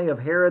family of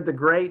Herod the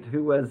Great,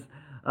 who was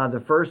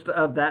the first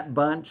of that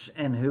bunch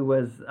and who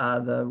was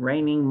the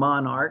reigning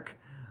monarch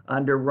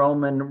under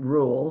Roman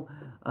rule,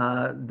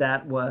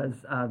 that was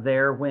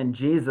there when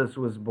Jesus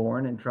was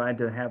born and tried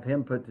to have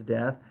him put to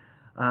death.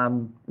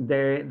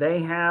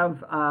 They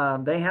have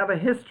a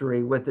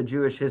history with the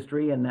Jewish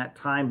history in that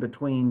time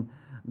between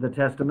the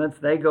Testaments.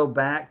 They go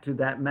back to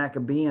that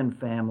Maccabean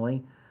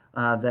family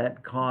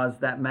that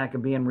caused that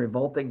Maccabean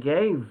revolt that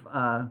gave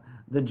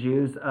the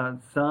Jews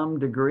some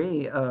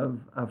degree of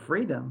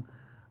freedom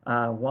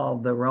while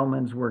the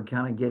Romans were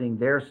kind of getting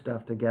their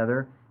stuff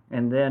together.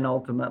 And then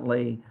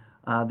ultimately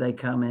they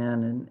come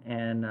in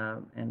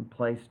and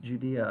place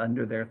Judea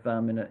under their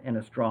thumb in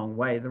a strong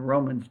way. The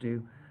Romans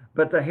do.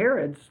 But the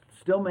Herods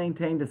still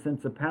maintained a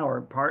sense of power,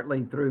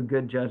 partly through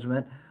good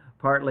judgment,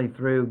 partly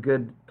through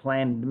good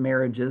planned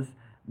marriages,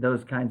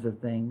 those kinds of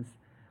things.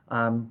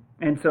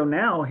 And so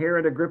now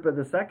Herod Agrippa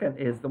II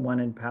is the one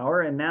in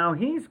power, and now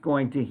he's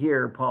going to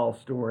hear Paul's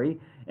story.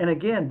 And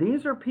again,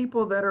 these are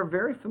people that are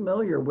very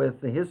familiar with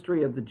the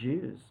history of the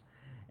Jews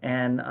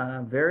and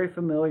very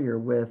familiar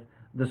with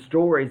the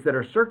stories that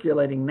are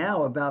circulating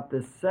now about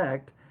this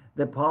sect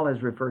that Paul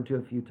has referred to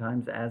a few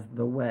times as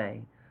the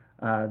Way.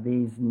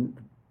 These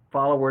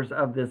followers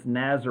of this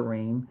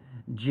Nazarene,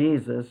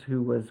 Jesus,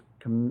 who was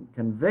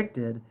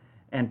convicted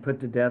and put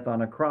to death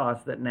on a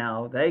cross, that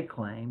now they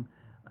claim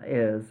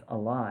is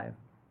alive.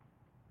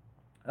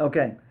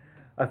 Okay,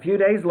 a few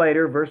days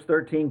later, verse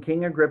 13,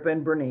 King Agrippa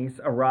and Bernice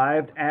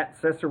arrived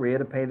at Caesarea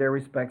to pay their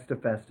respects to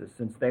Festus.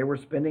 Since they were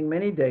spending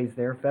many days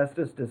there,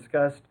 Festus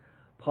discussed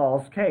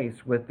Paul's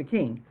case with the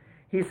king.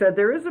 He said,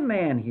 "There is a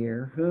man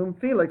here whom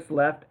Felix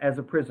left as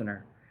a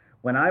prisoner.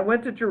 When I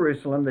went to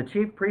Jerusalem, the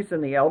chief priests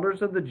and the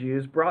elders of the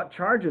Jews brought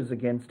charges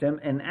against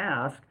him and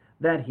asked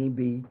that he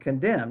be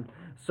condemned."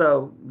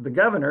 So the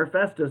governor,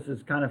 Festus,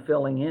 is kind of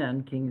filling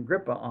in King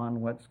Agrippa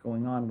on what's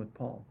going on with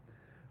Paul.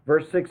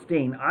 Verse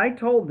 16, "I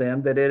told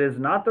them that it is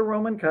not the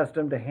Roman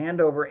custom to hand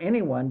over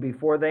anyone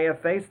before they have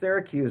faced their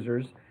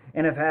accusers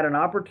and have had an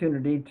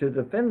opportunity to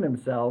defend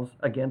themselves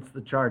against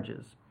the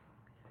charges."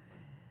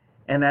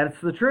 And that's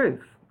the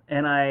truth.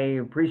 And I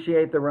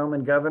appreciate the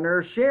Roman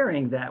governor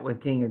sharing that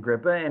with King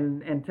Agrippa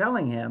and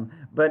telling him.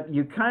 But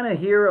you kind of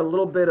hear a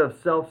little bit of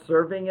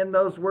self-serving in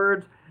those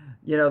words.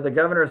 You know, the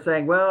governor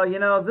saying, well, you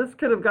know, this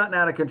could have gotten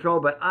out of control,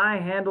 but I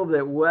handled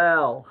it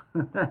well.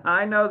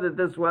 I know that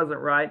this wasn't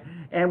right.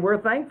 And we're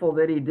thankful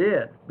that he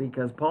did,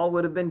 because Paul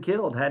would have been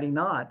killed had he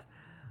not.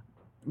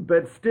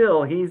 But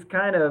still, he's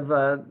kind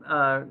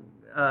of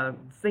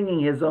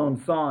singing his own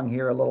song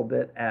here a little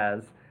bit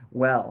as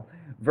well.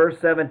 Verse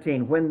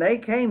 17, when they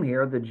came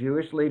here, the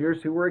Jewish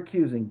leaders who were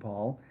accusing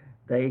Paul,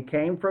 they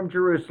came from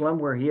Jerusalem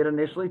where he had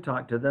initially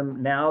talked to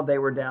them. Now they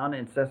were down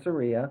in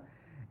Caesarea,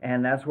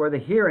 and that's where the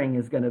hearing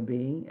is going to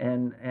be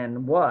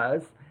and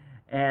was,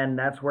 and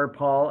that's where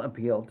Paul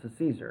appealed to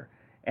Caesar.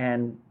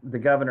 And the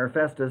governor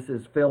Festus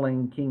is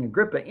filling King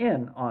Agrippa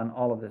in on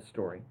all of this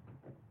story.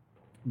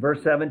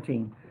 Verse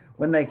 17,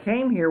 when they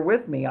came here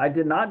with me, I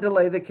did not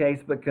delay the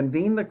case, but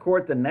convened the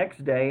court the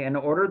next day and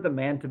ordered the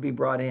man to be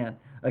brought in.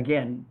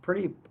 Again,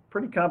 pretty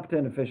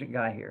competent, efficient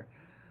guy here.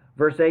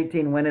 Verse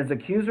 18, when his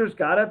accusers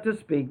got up to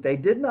speak, they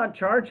did not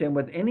charge him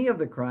with any of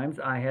the crimes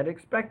I had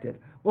expected.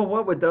 Well,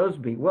 what would those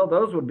be? Well,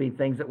 those would be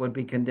things that would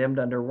be condemned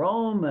under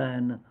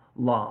Roman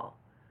law.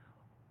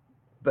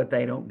 But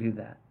they don't do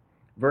that.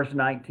 Verse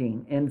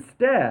 19,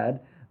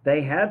 instead,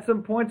 they had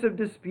some points of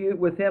dispute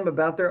with him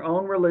about their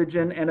own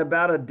religion and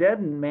about a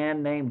dead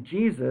man named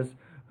Jesus,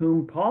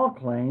 whom Paul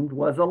claimed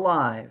was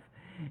alive.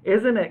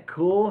 Isn't it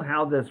cool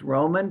how this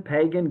Roman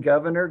pagan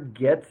governor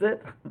gets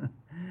it?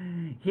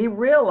 He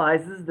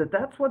realizes that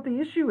that's what the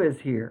issue is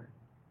here.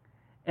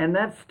 And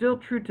that's still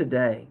true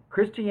today.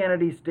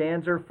 Christianity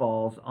stands or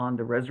falls on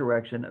the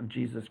resurrection of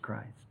Jesus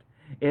Christ.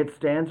 It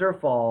stands or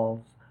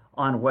falls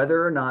on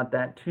whether or not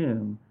that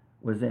tomb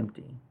was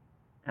empty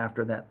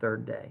after that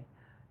third day.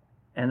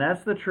 And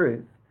that's the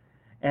truth.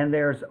 And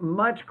there's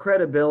much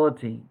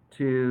credibility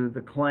to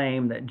the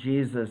claim that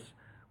Jesus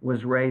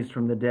was raised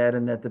from the dead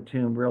and that the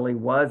tomb really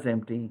was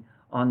empty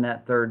on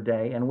that third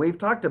day. And we've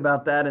talked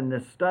about that in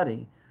this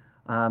study.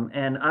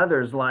 And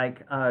others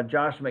like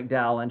Josh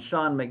McDowell and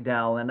Sean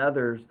McDowell and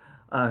others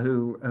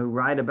who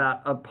write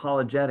about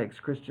apologetics,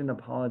 Christian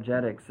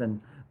apologetics, and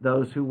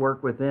those who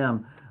work with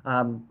them.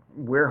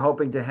 We're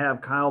hoping to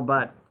have Kyle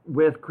Butt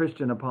with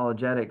Christian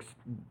apologetics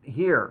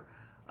here.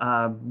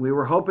 We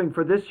were hoping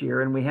for this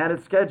year, and we had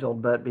it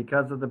scheduled, but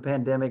because of the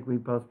pandemic, we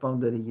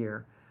postponed it a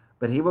year.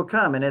 But he will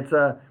come, and it's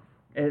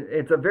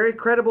a very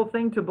credible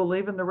thing to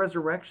believe in the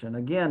resurrection.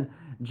 Again,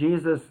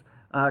 Jesus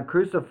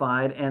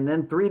crucified, and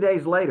then 3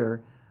 days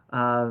later,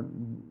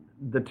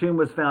 the tomb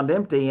was found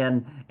empty,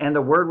 and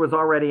the word was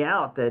already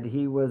out that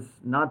he was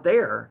not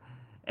there.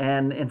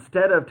 And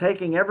instead of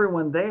taking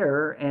everyone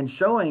there and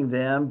showing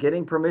them,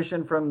 getting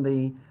permission from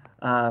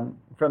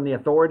the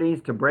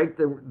authorities to break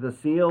the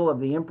seal of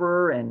the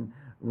emperor and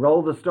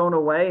roll the stone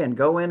away and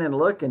go in and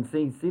look and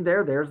see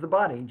there's the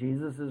body.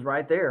 Jesus is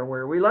right there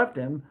where we left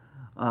him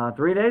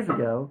 3 days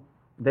ago.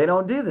 They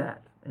don't do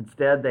that.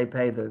 Instead, they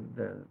pay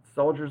the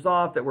soldiers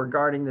off that were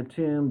guarding the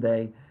tomb.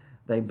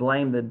 They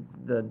blame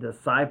the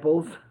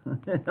disciples,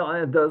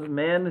 those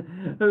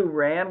men who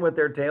ran with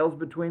their tails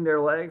between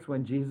their legs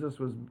when Jesus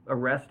was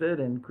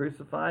arrested and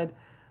crucified.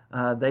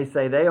 They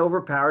say they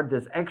overpowered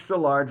this extra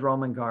large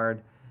Roman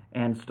guard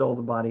and stole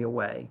the body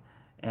away.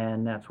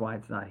 And that's why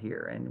it's not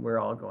here. And we're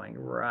all going,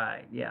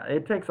 right, yeah.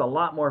 It takes a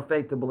lot more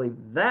faith to believe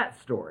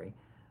that story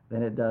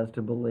than it does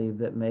to believe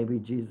that maybe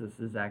Jesus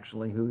is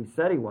actually who he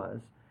said he was.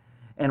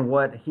 And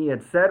what he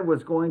had said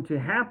was going to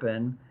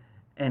happen,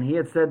 and he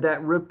had said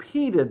that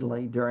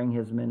repeatedly during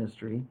his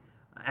ministry,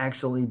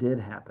 actually did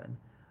happen.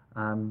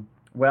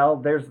 Well,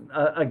 there's,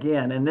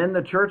 again, and then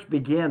the church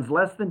begins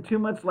less than 2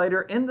 months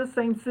later in the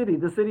same city,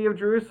 the city of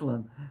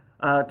Jerusalem,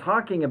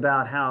 talking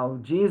about how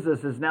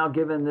Jesus has now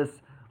given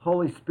this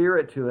Holy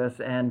Spirit to us,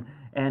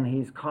 and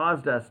he's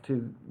caused us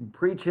to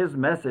preach his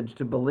message,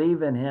 to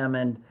believe in him,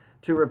 and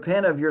to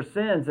repent of your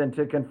sins, and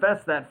to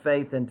confess that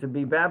faith, and to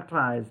be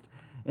baptized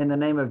in the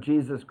name of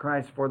Jesus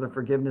Christ for the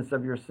forgiveness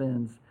of your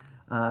sins.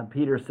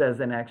 Peter says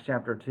in Acts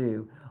chapter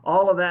 2.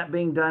 All of that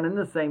being done in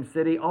the same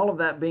city, all of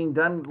that being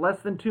done less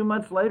than 2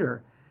 months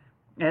later.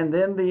 And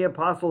then the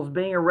apostles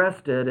being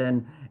arrested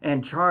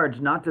and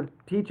charged not to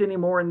teach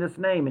anymore in this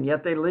name. And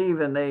yet they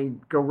leave and they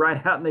go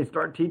right out and they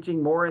start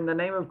teaching more in the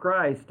name of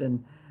Christ.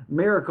 And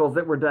miracles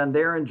that were done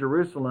there in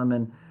Jerusalem.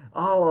 And a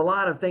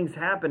lot of things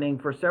happening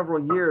for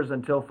several years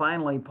until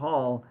finally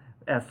Paul,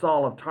 as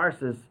Saul of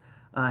Tarsus,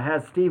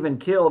 has Stephen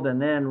killed. And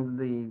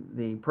then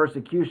the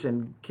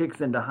persecution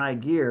kicks into high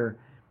gear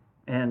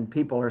and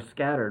people are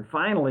scattered.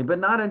 Finally, but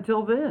not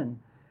until then.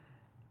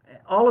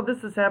 All of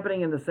this is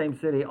happening in the same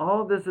city.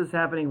 All of this is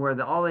happening where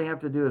all they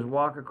have to do is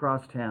walk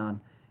across town,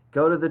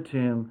 go to the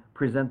tomb,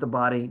 present the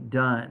body,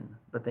 done.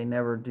 But they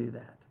never do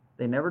that.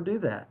 They never do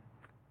that.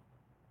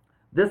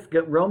 This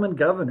Roman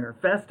governor,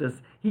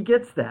 Festus, he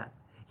gets that.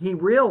 He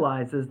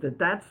realizes that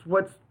that's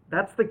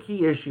the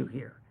key issue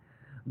here.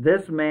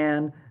 This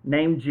man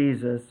named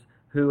Jesus,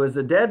 who is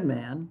a dead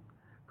man,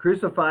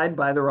 crucified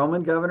by the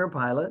Roman governor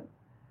Pilate,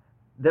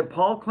 that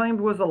Paul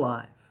claimed was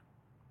alive.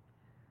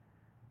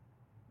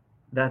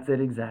 That's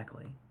it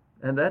exactly.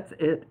 And that's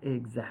it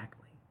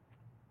exactly.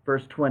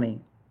 Verse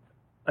 20.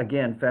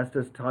 Again,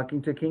 Festus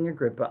talking to King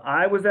Agrippa.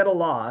 I was at a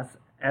loss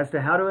as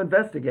to how to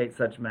investigate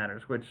such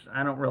matters, which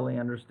I don't really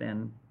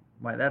understand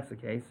why that's the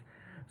case.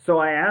 So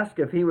I asked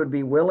if he would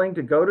be willing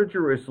to go to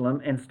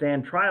Jerusalem and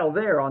stand trial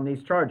there on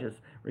these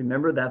charges.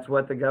 Remember, that's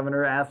what the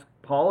governor asked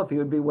Paul if he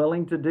would be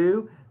willing to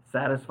do.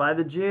 Satisfy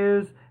the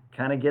Jews,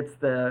 kind of gets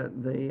the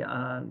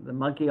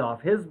monkey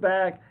off his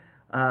back.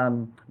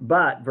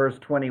 But, verse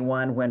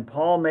 21, when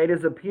Paul made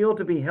his appeal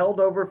to be held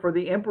over for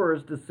the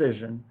emperor's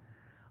decision,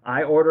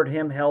 I ordered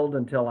him held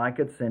until I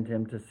could send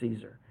him to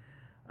Caesar.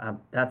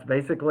 That's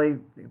basically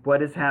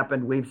what has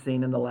happened. We've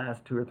seen in the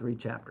last 2 or 3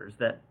 chapters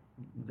that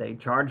they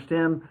charged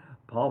him.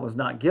 Paul was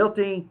not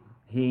guilty.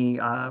 He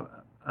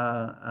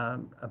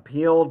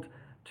appealed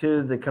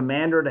to the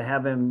commander to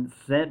have him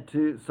sent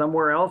to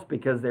somewhere else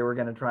because they were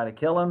going to try to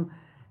kill him.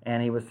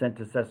 And he was sent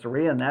to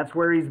Caesarea, and that's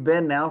where he's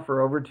been now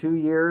for over 2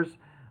 years.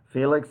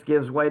 Felix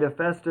gives way to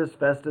Festus.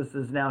 Festus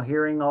is now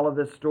hearing all of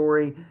this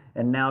story,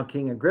 and now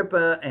King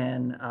Agrippa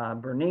and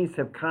Bernice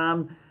have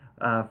come.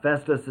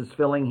 Festus is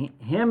filling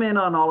him in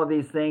on all of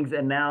these things,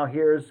 and now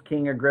here's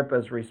King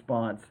Agrippa's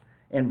response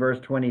in verse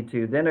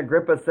 22. Then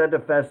Agrippa said to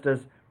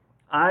Festus,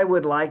 I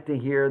would like to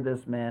hear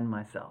this man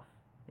myself.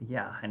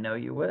 Yeah, I know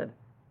you would.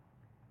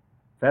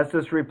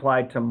 Festus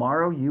replied,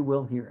 tomorrow you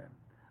will hear him.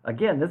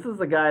 Again, this is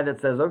the guy that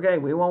says, okay,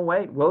 we won't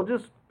wait. We'll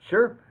just,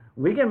 sure,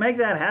 we can make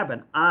that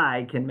happen.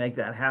 I can make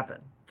that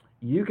happen.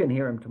 You can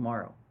hear him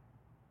tomorrow.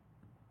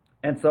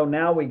 And so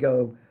now we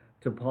go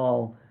to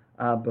Paul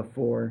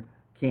before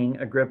King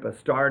Agrippa,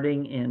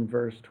 starting in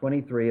verse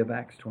 23 of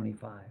Acts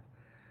 25.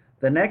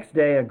 The next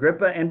day,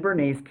 Agrippa and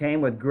Bernice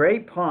came with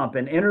great pomp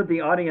and entered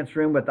the audience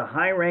room with the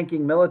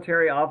high-ranking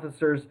military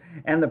officers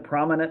and the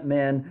prominent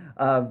men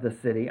of the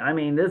city. I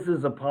mean, this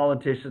is a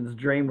politician's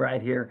dream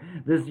right here.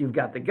 You've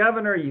got the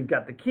governor, you've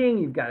got the king,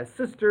 you've got his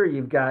sister,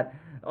 you've got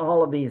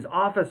all of these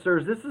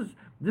officers.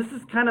 This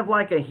is kind of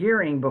like a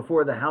hearing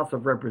before the House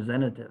of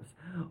Representatives,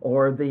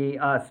 or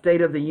the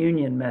State of the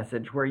Union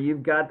message, where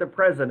you've got the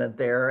president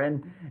there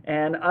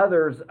and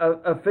others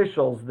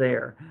officials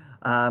there.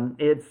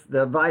 It's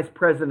the vice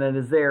president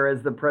is there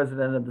as the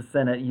president of the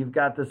Senate. You've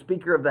got the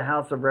Speaker of the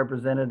House of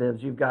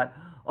Representatives. You've got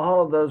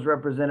all of those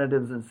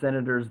representatives and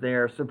senators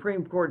there,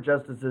 Supreme Court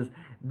justices.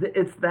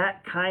 It's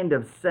that kind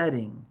of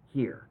setting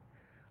here.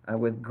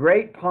 With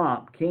great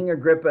pomp, King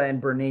Agrippa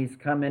and Bernice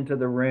come into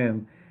the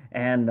room,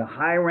 and the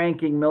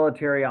high-ranking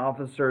military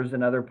officers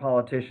and other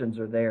politicians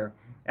are there.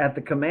 At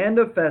the command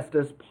of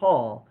Festus,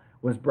 Paul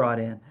was brought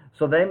in.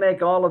 So they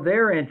make all of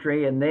their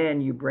entry, and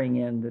then you bring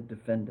in the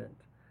defendant.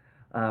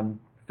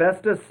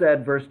 Festus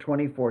said, verse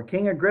 24,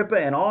 King Agrippa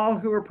and all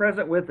who are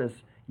present with us,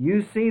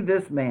 you see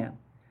this man.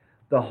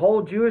 The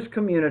whole Jewish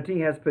community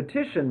has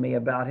petitioned me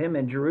about him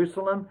in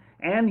Jerusalem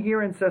and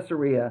here in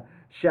Caesarea,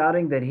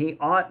 shouting that he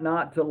ought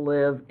not to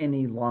live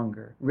any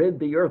longer. Rid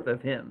the earth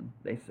of him,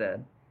 they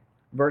said.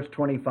 Verse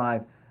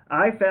 25,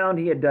 I found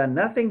he had done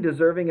nothing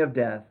deserving of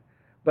death,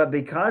 but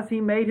because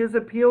he made his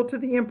appeal to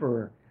the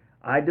emperor,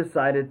 I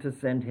decided to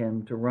send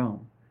him to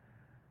Rome.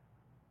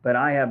 But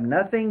I have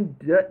nothing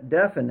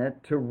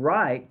definite to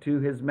write to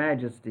his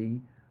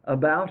majesty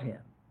about him.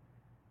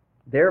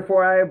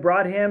 Therefore I have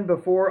brought him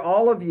before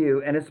all of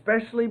you, and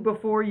especially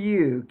before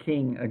you,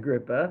 King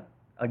Agrippa.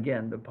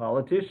 Again, the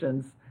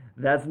politicians.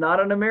 That's not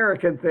an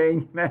American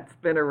thing. That's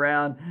been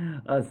around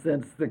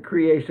since the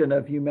creation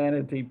of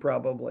humanity,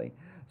 probably.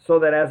 So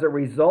that as a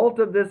result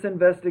of this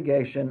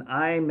investigation,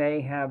 I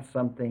may have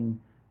something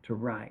to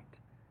write.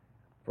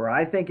 For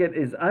I think it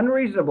is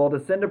unreasonable to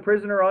send a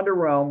prisoner on to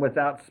Rome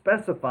without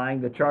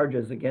specifying the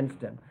charges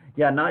against him.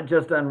 Yeah, not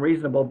just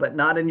unreasonable, but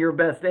not in your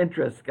best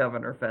interest,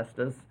 Governor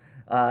Festus.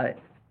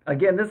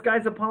 Again, this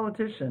guy's a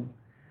politician,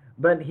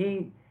 but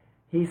he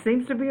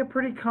seems to be a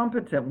pretty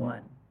competent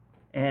one.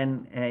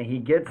 And he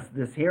gets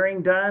this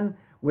hearing done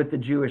with the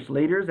Jewish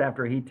leaders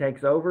after he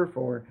takes over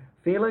for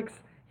Felix.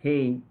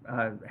 He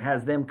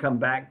has them come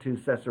back to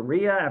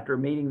Caesarea after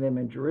meeting them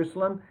in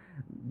Jerusalem.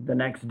 The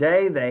next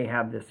day, they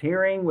have this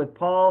hearing with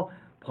Paul.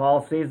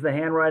 Paul sees the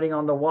handwriting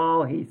on the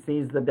wall. He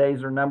sees the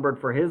days are numbered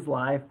for his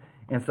life.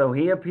 And so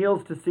he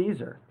appeals to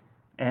Caesar.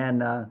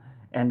 And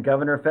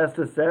Governor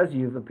Festus says,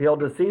 you've appealed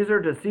to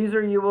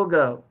Caesar you will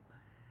go.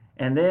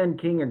 And then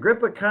King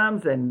Agrippa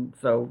comes, and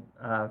so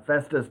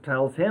Festus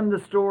tells him the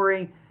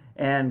story,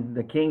 and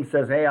the king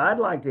says, hey, I'd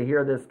like to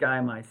hear this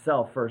guy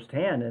myself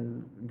firsthand.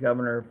 And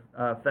Governor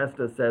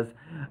Festus says,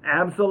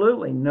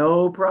 absolutely,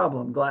 no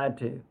problem, glad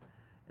to.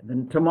 And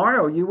then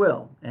tomorrow you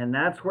will. And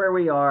that's where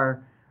we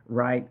are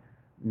right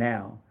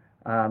now.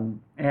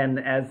 And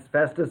as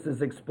Festus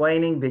is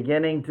explaining,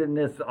 beginning in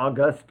this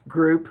august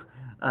group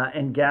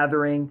and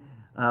gathering,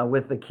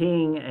 with the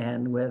king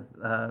and with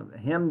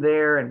him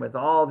there and with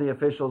all the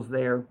officials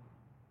there.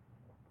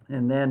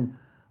 And then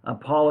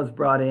Paul is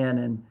brought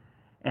in,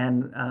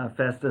 and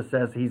Festus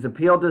says, he's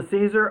appealed to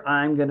Caesar,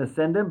 I'm going to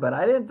send him. But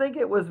I didn't think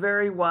it was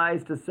very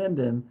wise to send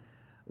him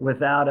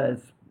without a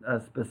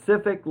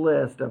specific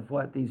list of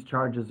what these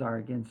charges are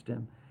against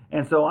him.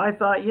 And so I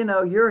thought,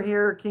 you're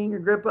here, King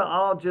Agrippa,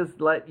 I'll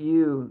just let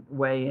you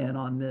weigh in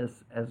on this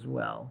as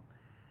well.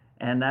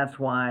 And that's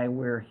why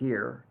we're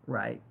here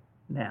right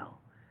now.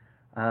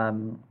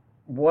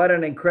 What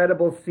an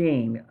incredible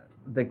scene.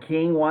 The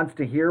king wants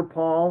to hear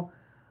Paul,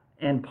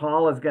 and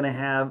Paul is going to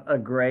have a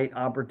great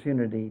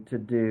opportunity to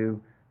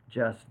do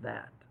just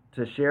that,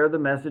 to share the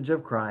message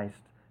of Christ,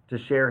 to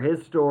share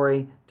his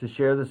story, to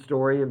share the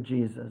story of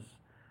Jesus,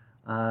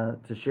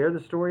 to share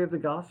the story of the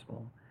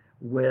gospel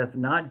with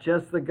not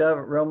just the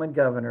Roman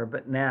governor,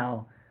 but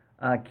now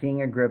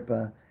King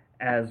Agrippa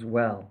as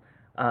well.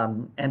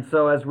 And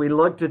so as we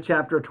look to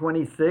chapter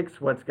 26,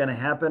 what's going to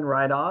happen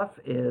right off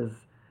is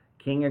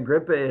King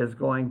Agrippa is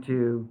going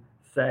to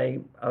say,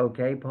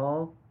 okay,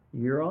 Paul,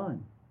 you're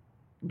on.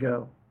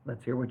 Go.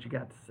 Let's hear what you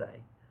got to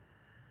say.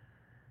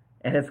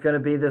 And it's going to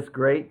be this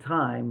great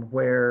time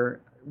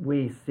where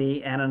we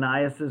see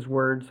Ananias'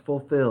 words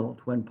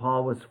fulfilled when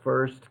Paul was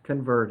first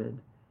converted.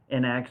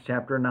 In Acts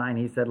chapter 9,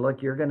 he said,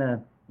 look, you're going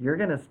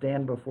to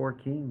stand before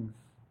kings,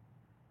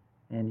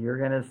 and you're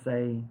going to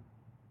say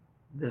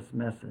this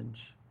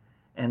message.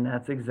 And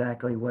that's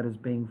exactly what is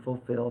being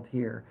fulfilled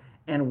here,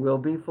 and will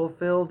be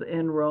fulfilled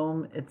in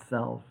Rome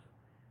itself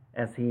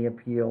as he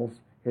appeals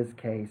his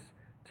case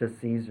to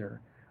Caesar.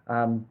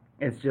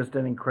 It's just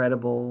an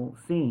incredible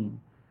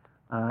scene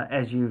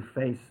as you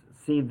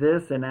see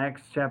this in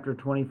Acts chapter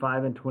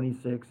 25 and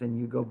 26, and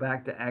you go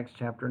back to Acts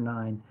chapter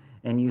 9,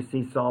 and you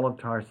see Saul of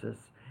Tarsus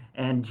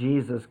and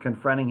Jesus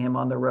confronting him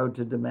on the road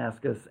to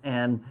Damascus,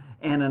 and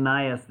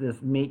Ananias, this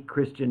meek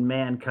Christian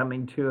man,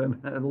 coming to him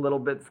a little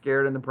bit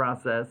scared in the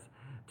process,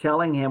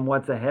 telling him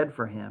what's ahead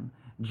for him.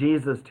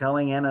 Jesus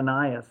telling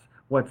Ananias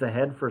what's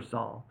ahead for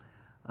Saul.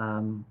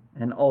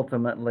 And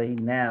ultimately,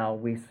 now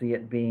we see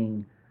it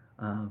being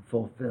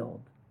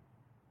fulfilled.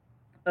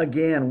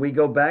 Again, we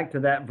go back to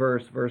that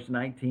verse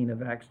 19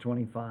 of Acts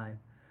 25,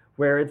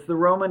 where it's the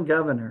Roman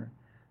governor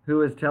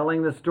who is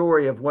telling the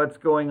story of what's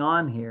going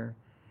on here.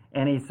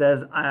 And he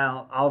says,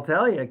 I'll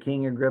tell you,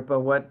 King Agrippa,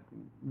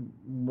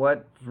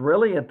 what's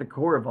really at the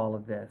core of all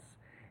of this.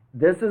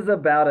 This is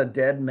about a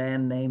dead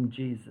man named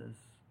Jesus,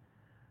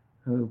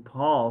 who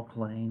Paul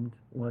claimed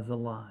was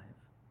alive.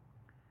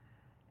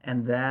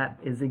 And that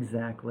is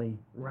exactly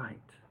right.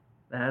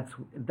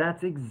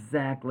 That's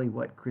exactly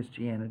what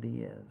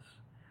Christianity is.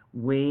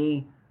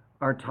 We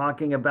are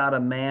talking about a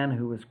man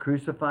who was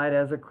crucified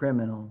as a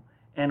criminal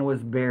and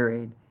was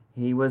buried.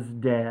 He was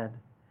dead,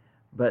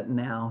 but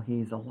now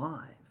he's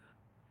alive.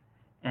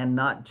 And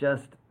not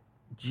just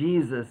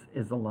Jesus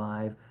is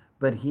alive,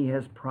 but he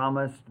has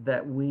promised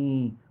that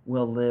we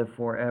will live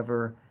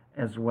forever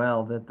as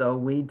well. That though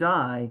we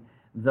die,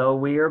 though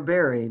we are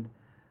buried,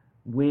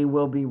 we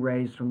will be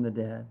raised from the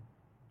dead.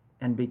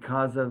 And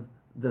because of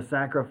the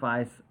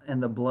sacrifice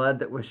and the blood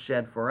that was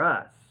shed for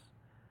us,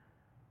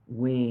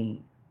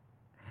 we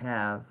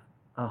have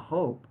a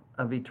hope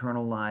of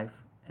eternal life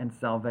and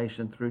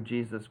salvation through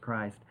Jesus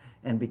Christ.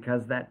 And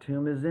because that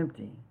tomb is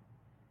empty,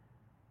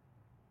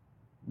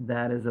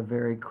 that is a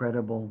very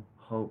credible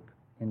hope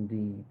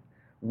indeed.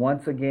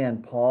 Once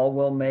again, Paul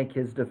will make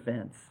his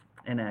defense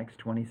in Acts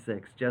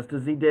 26, just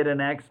as he did in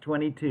Acts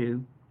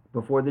 22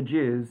 before the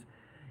Jews.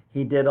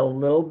 He did a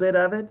little bit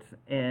of it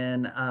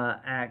in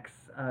Acts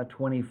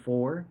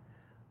 24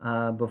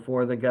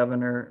 before the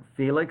governor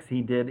Felix.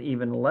 He did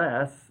even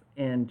less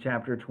in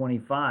chapter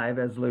 25,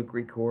 as Luke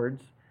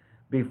records,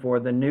 before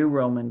the new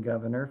Roman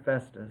governor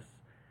Festus.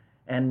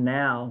 And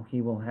now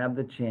he will have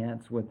the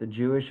chance with the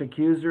Jewish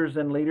accusers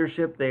and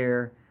leadership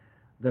there,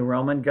 the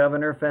Roman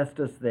governor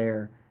Festus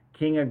there,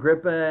 King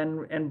Agrippa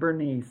and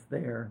Bernice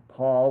there.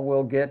 Paul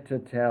will get to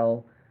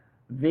tell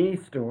the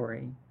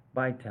story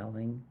by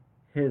telling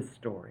his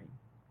story.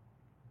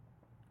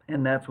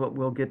 And that's what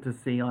we'll get to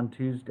see on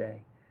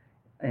Tuesday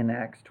in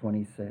Acts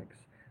 26.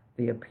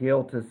 The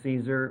appeal to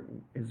Caesar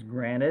is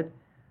granted.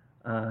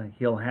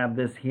 He'll have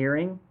this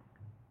hearing.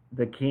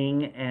 The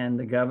king and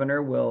the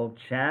governor will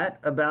chat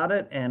about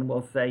it and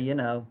will say,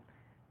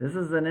 this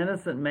is an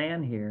innocent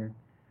man here.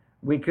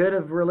 We could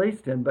have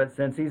released him, but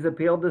since he's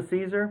appealed to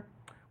Caesar,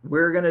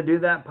 we're going to do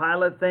that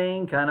Pilate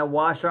thing, kind of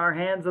wash our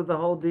hands of the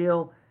whole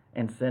deal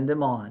and send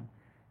him on.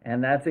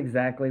 And that's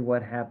exactly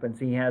what happens.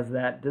 He has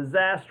that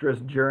disastrous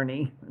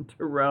journey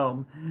to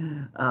Rome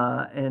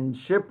and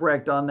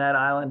shipwrecked on that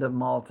island of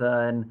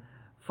Malta, and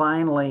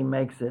finally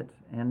makes it,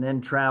 and then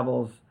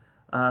travels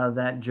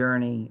that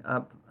journey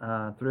up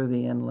through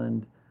the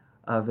inland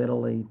of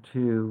Italy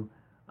to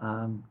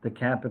the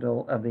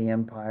capital of the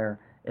empire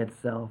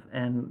itself.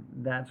 And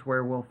that's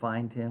where we'll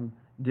find him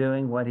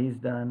doing what he's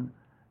done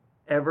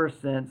ever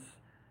since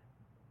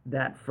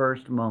that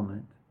first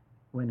moment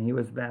when he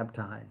was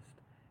baptized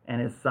and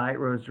his sight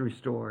was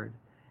restored,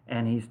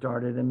 and he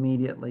started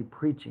immediately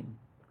preaching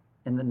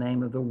in the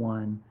name of the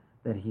one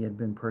that he had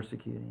been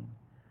persecuting.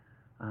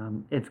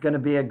 It's going to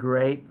be a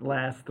great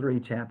last three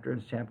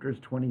chapters, chapters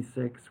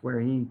 26,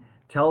 where he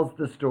tells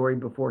the story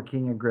before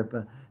King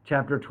Agrippa.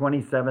 Chapter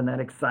 27,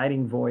 that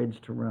exciting voyage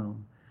to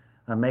Rome,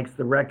 makes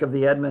the wreck of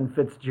the Edmund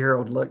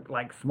Fitzgerald look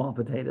like small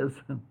potatoes.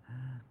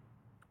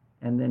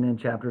 And then in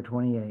chapter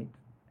 28,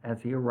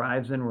 as he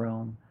arrives in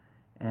Rome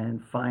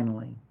and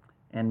finally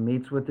and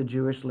meets with the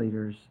Jewish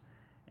leaders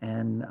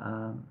and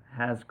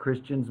has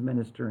Christians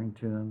ministering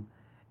to him,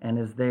 and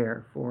is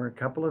there for a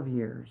couple of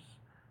years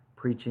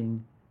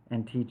preaching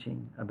and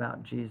teaching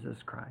about Jesus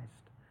Christ.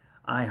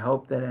 I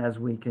hope that as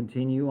we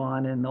continue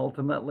on and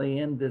ultimately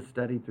end this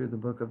study through the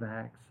book of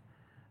Acts,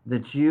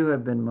 that you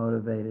have been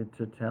motivated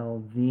to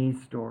tell the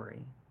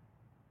story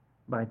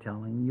by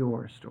telling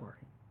your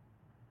story.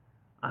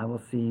 I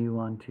will see you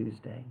on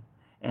Tuesday.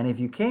 And if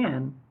you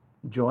can,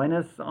 join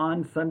us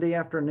on Sunday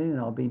afternoon.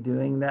 I'll be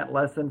doing that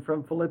lesson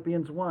from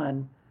Philippians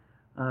 1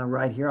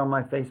 right here on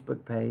my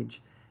Facebook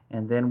page.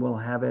 And then we'll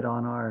have it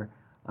on our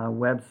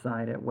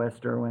website at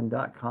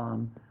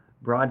westerwin.com,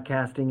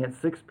 broadcasting at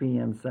 6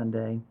 p.m.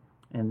 Sunday.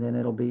 And then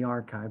it'll be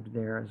archived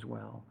there as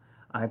well.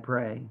 I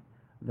pray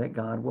that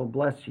God will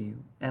bless you.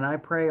 And I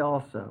pray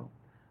also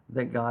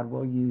that God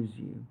will use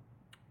you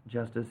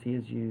just as he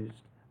has used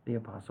the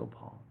Apostle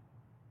Paul.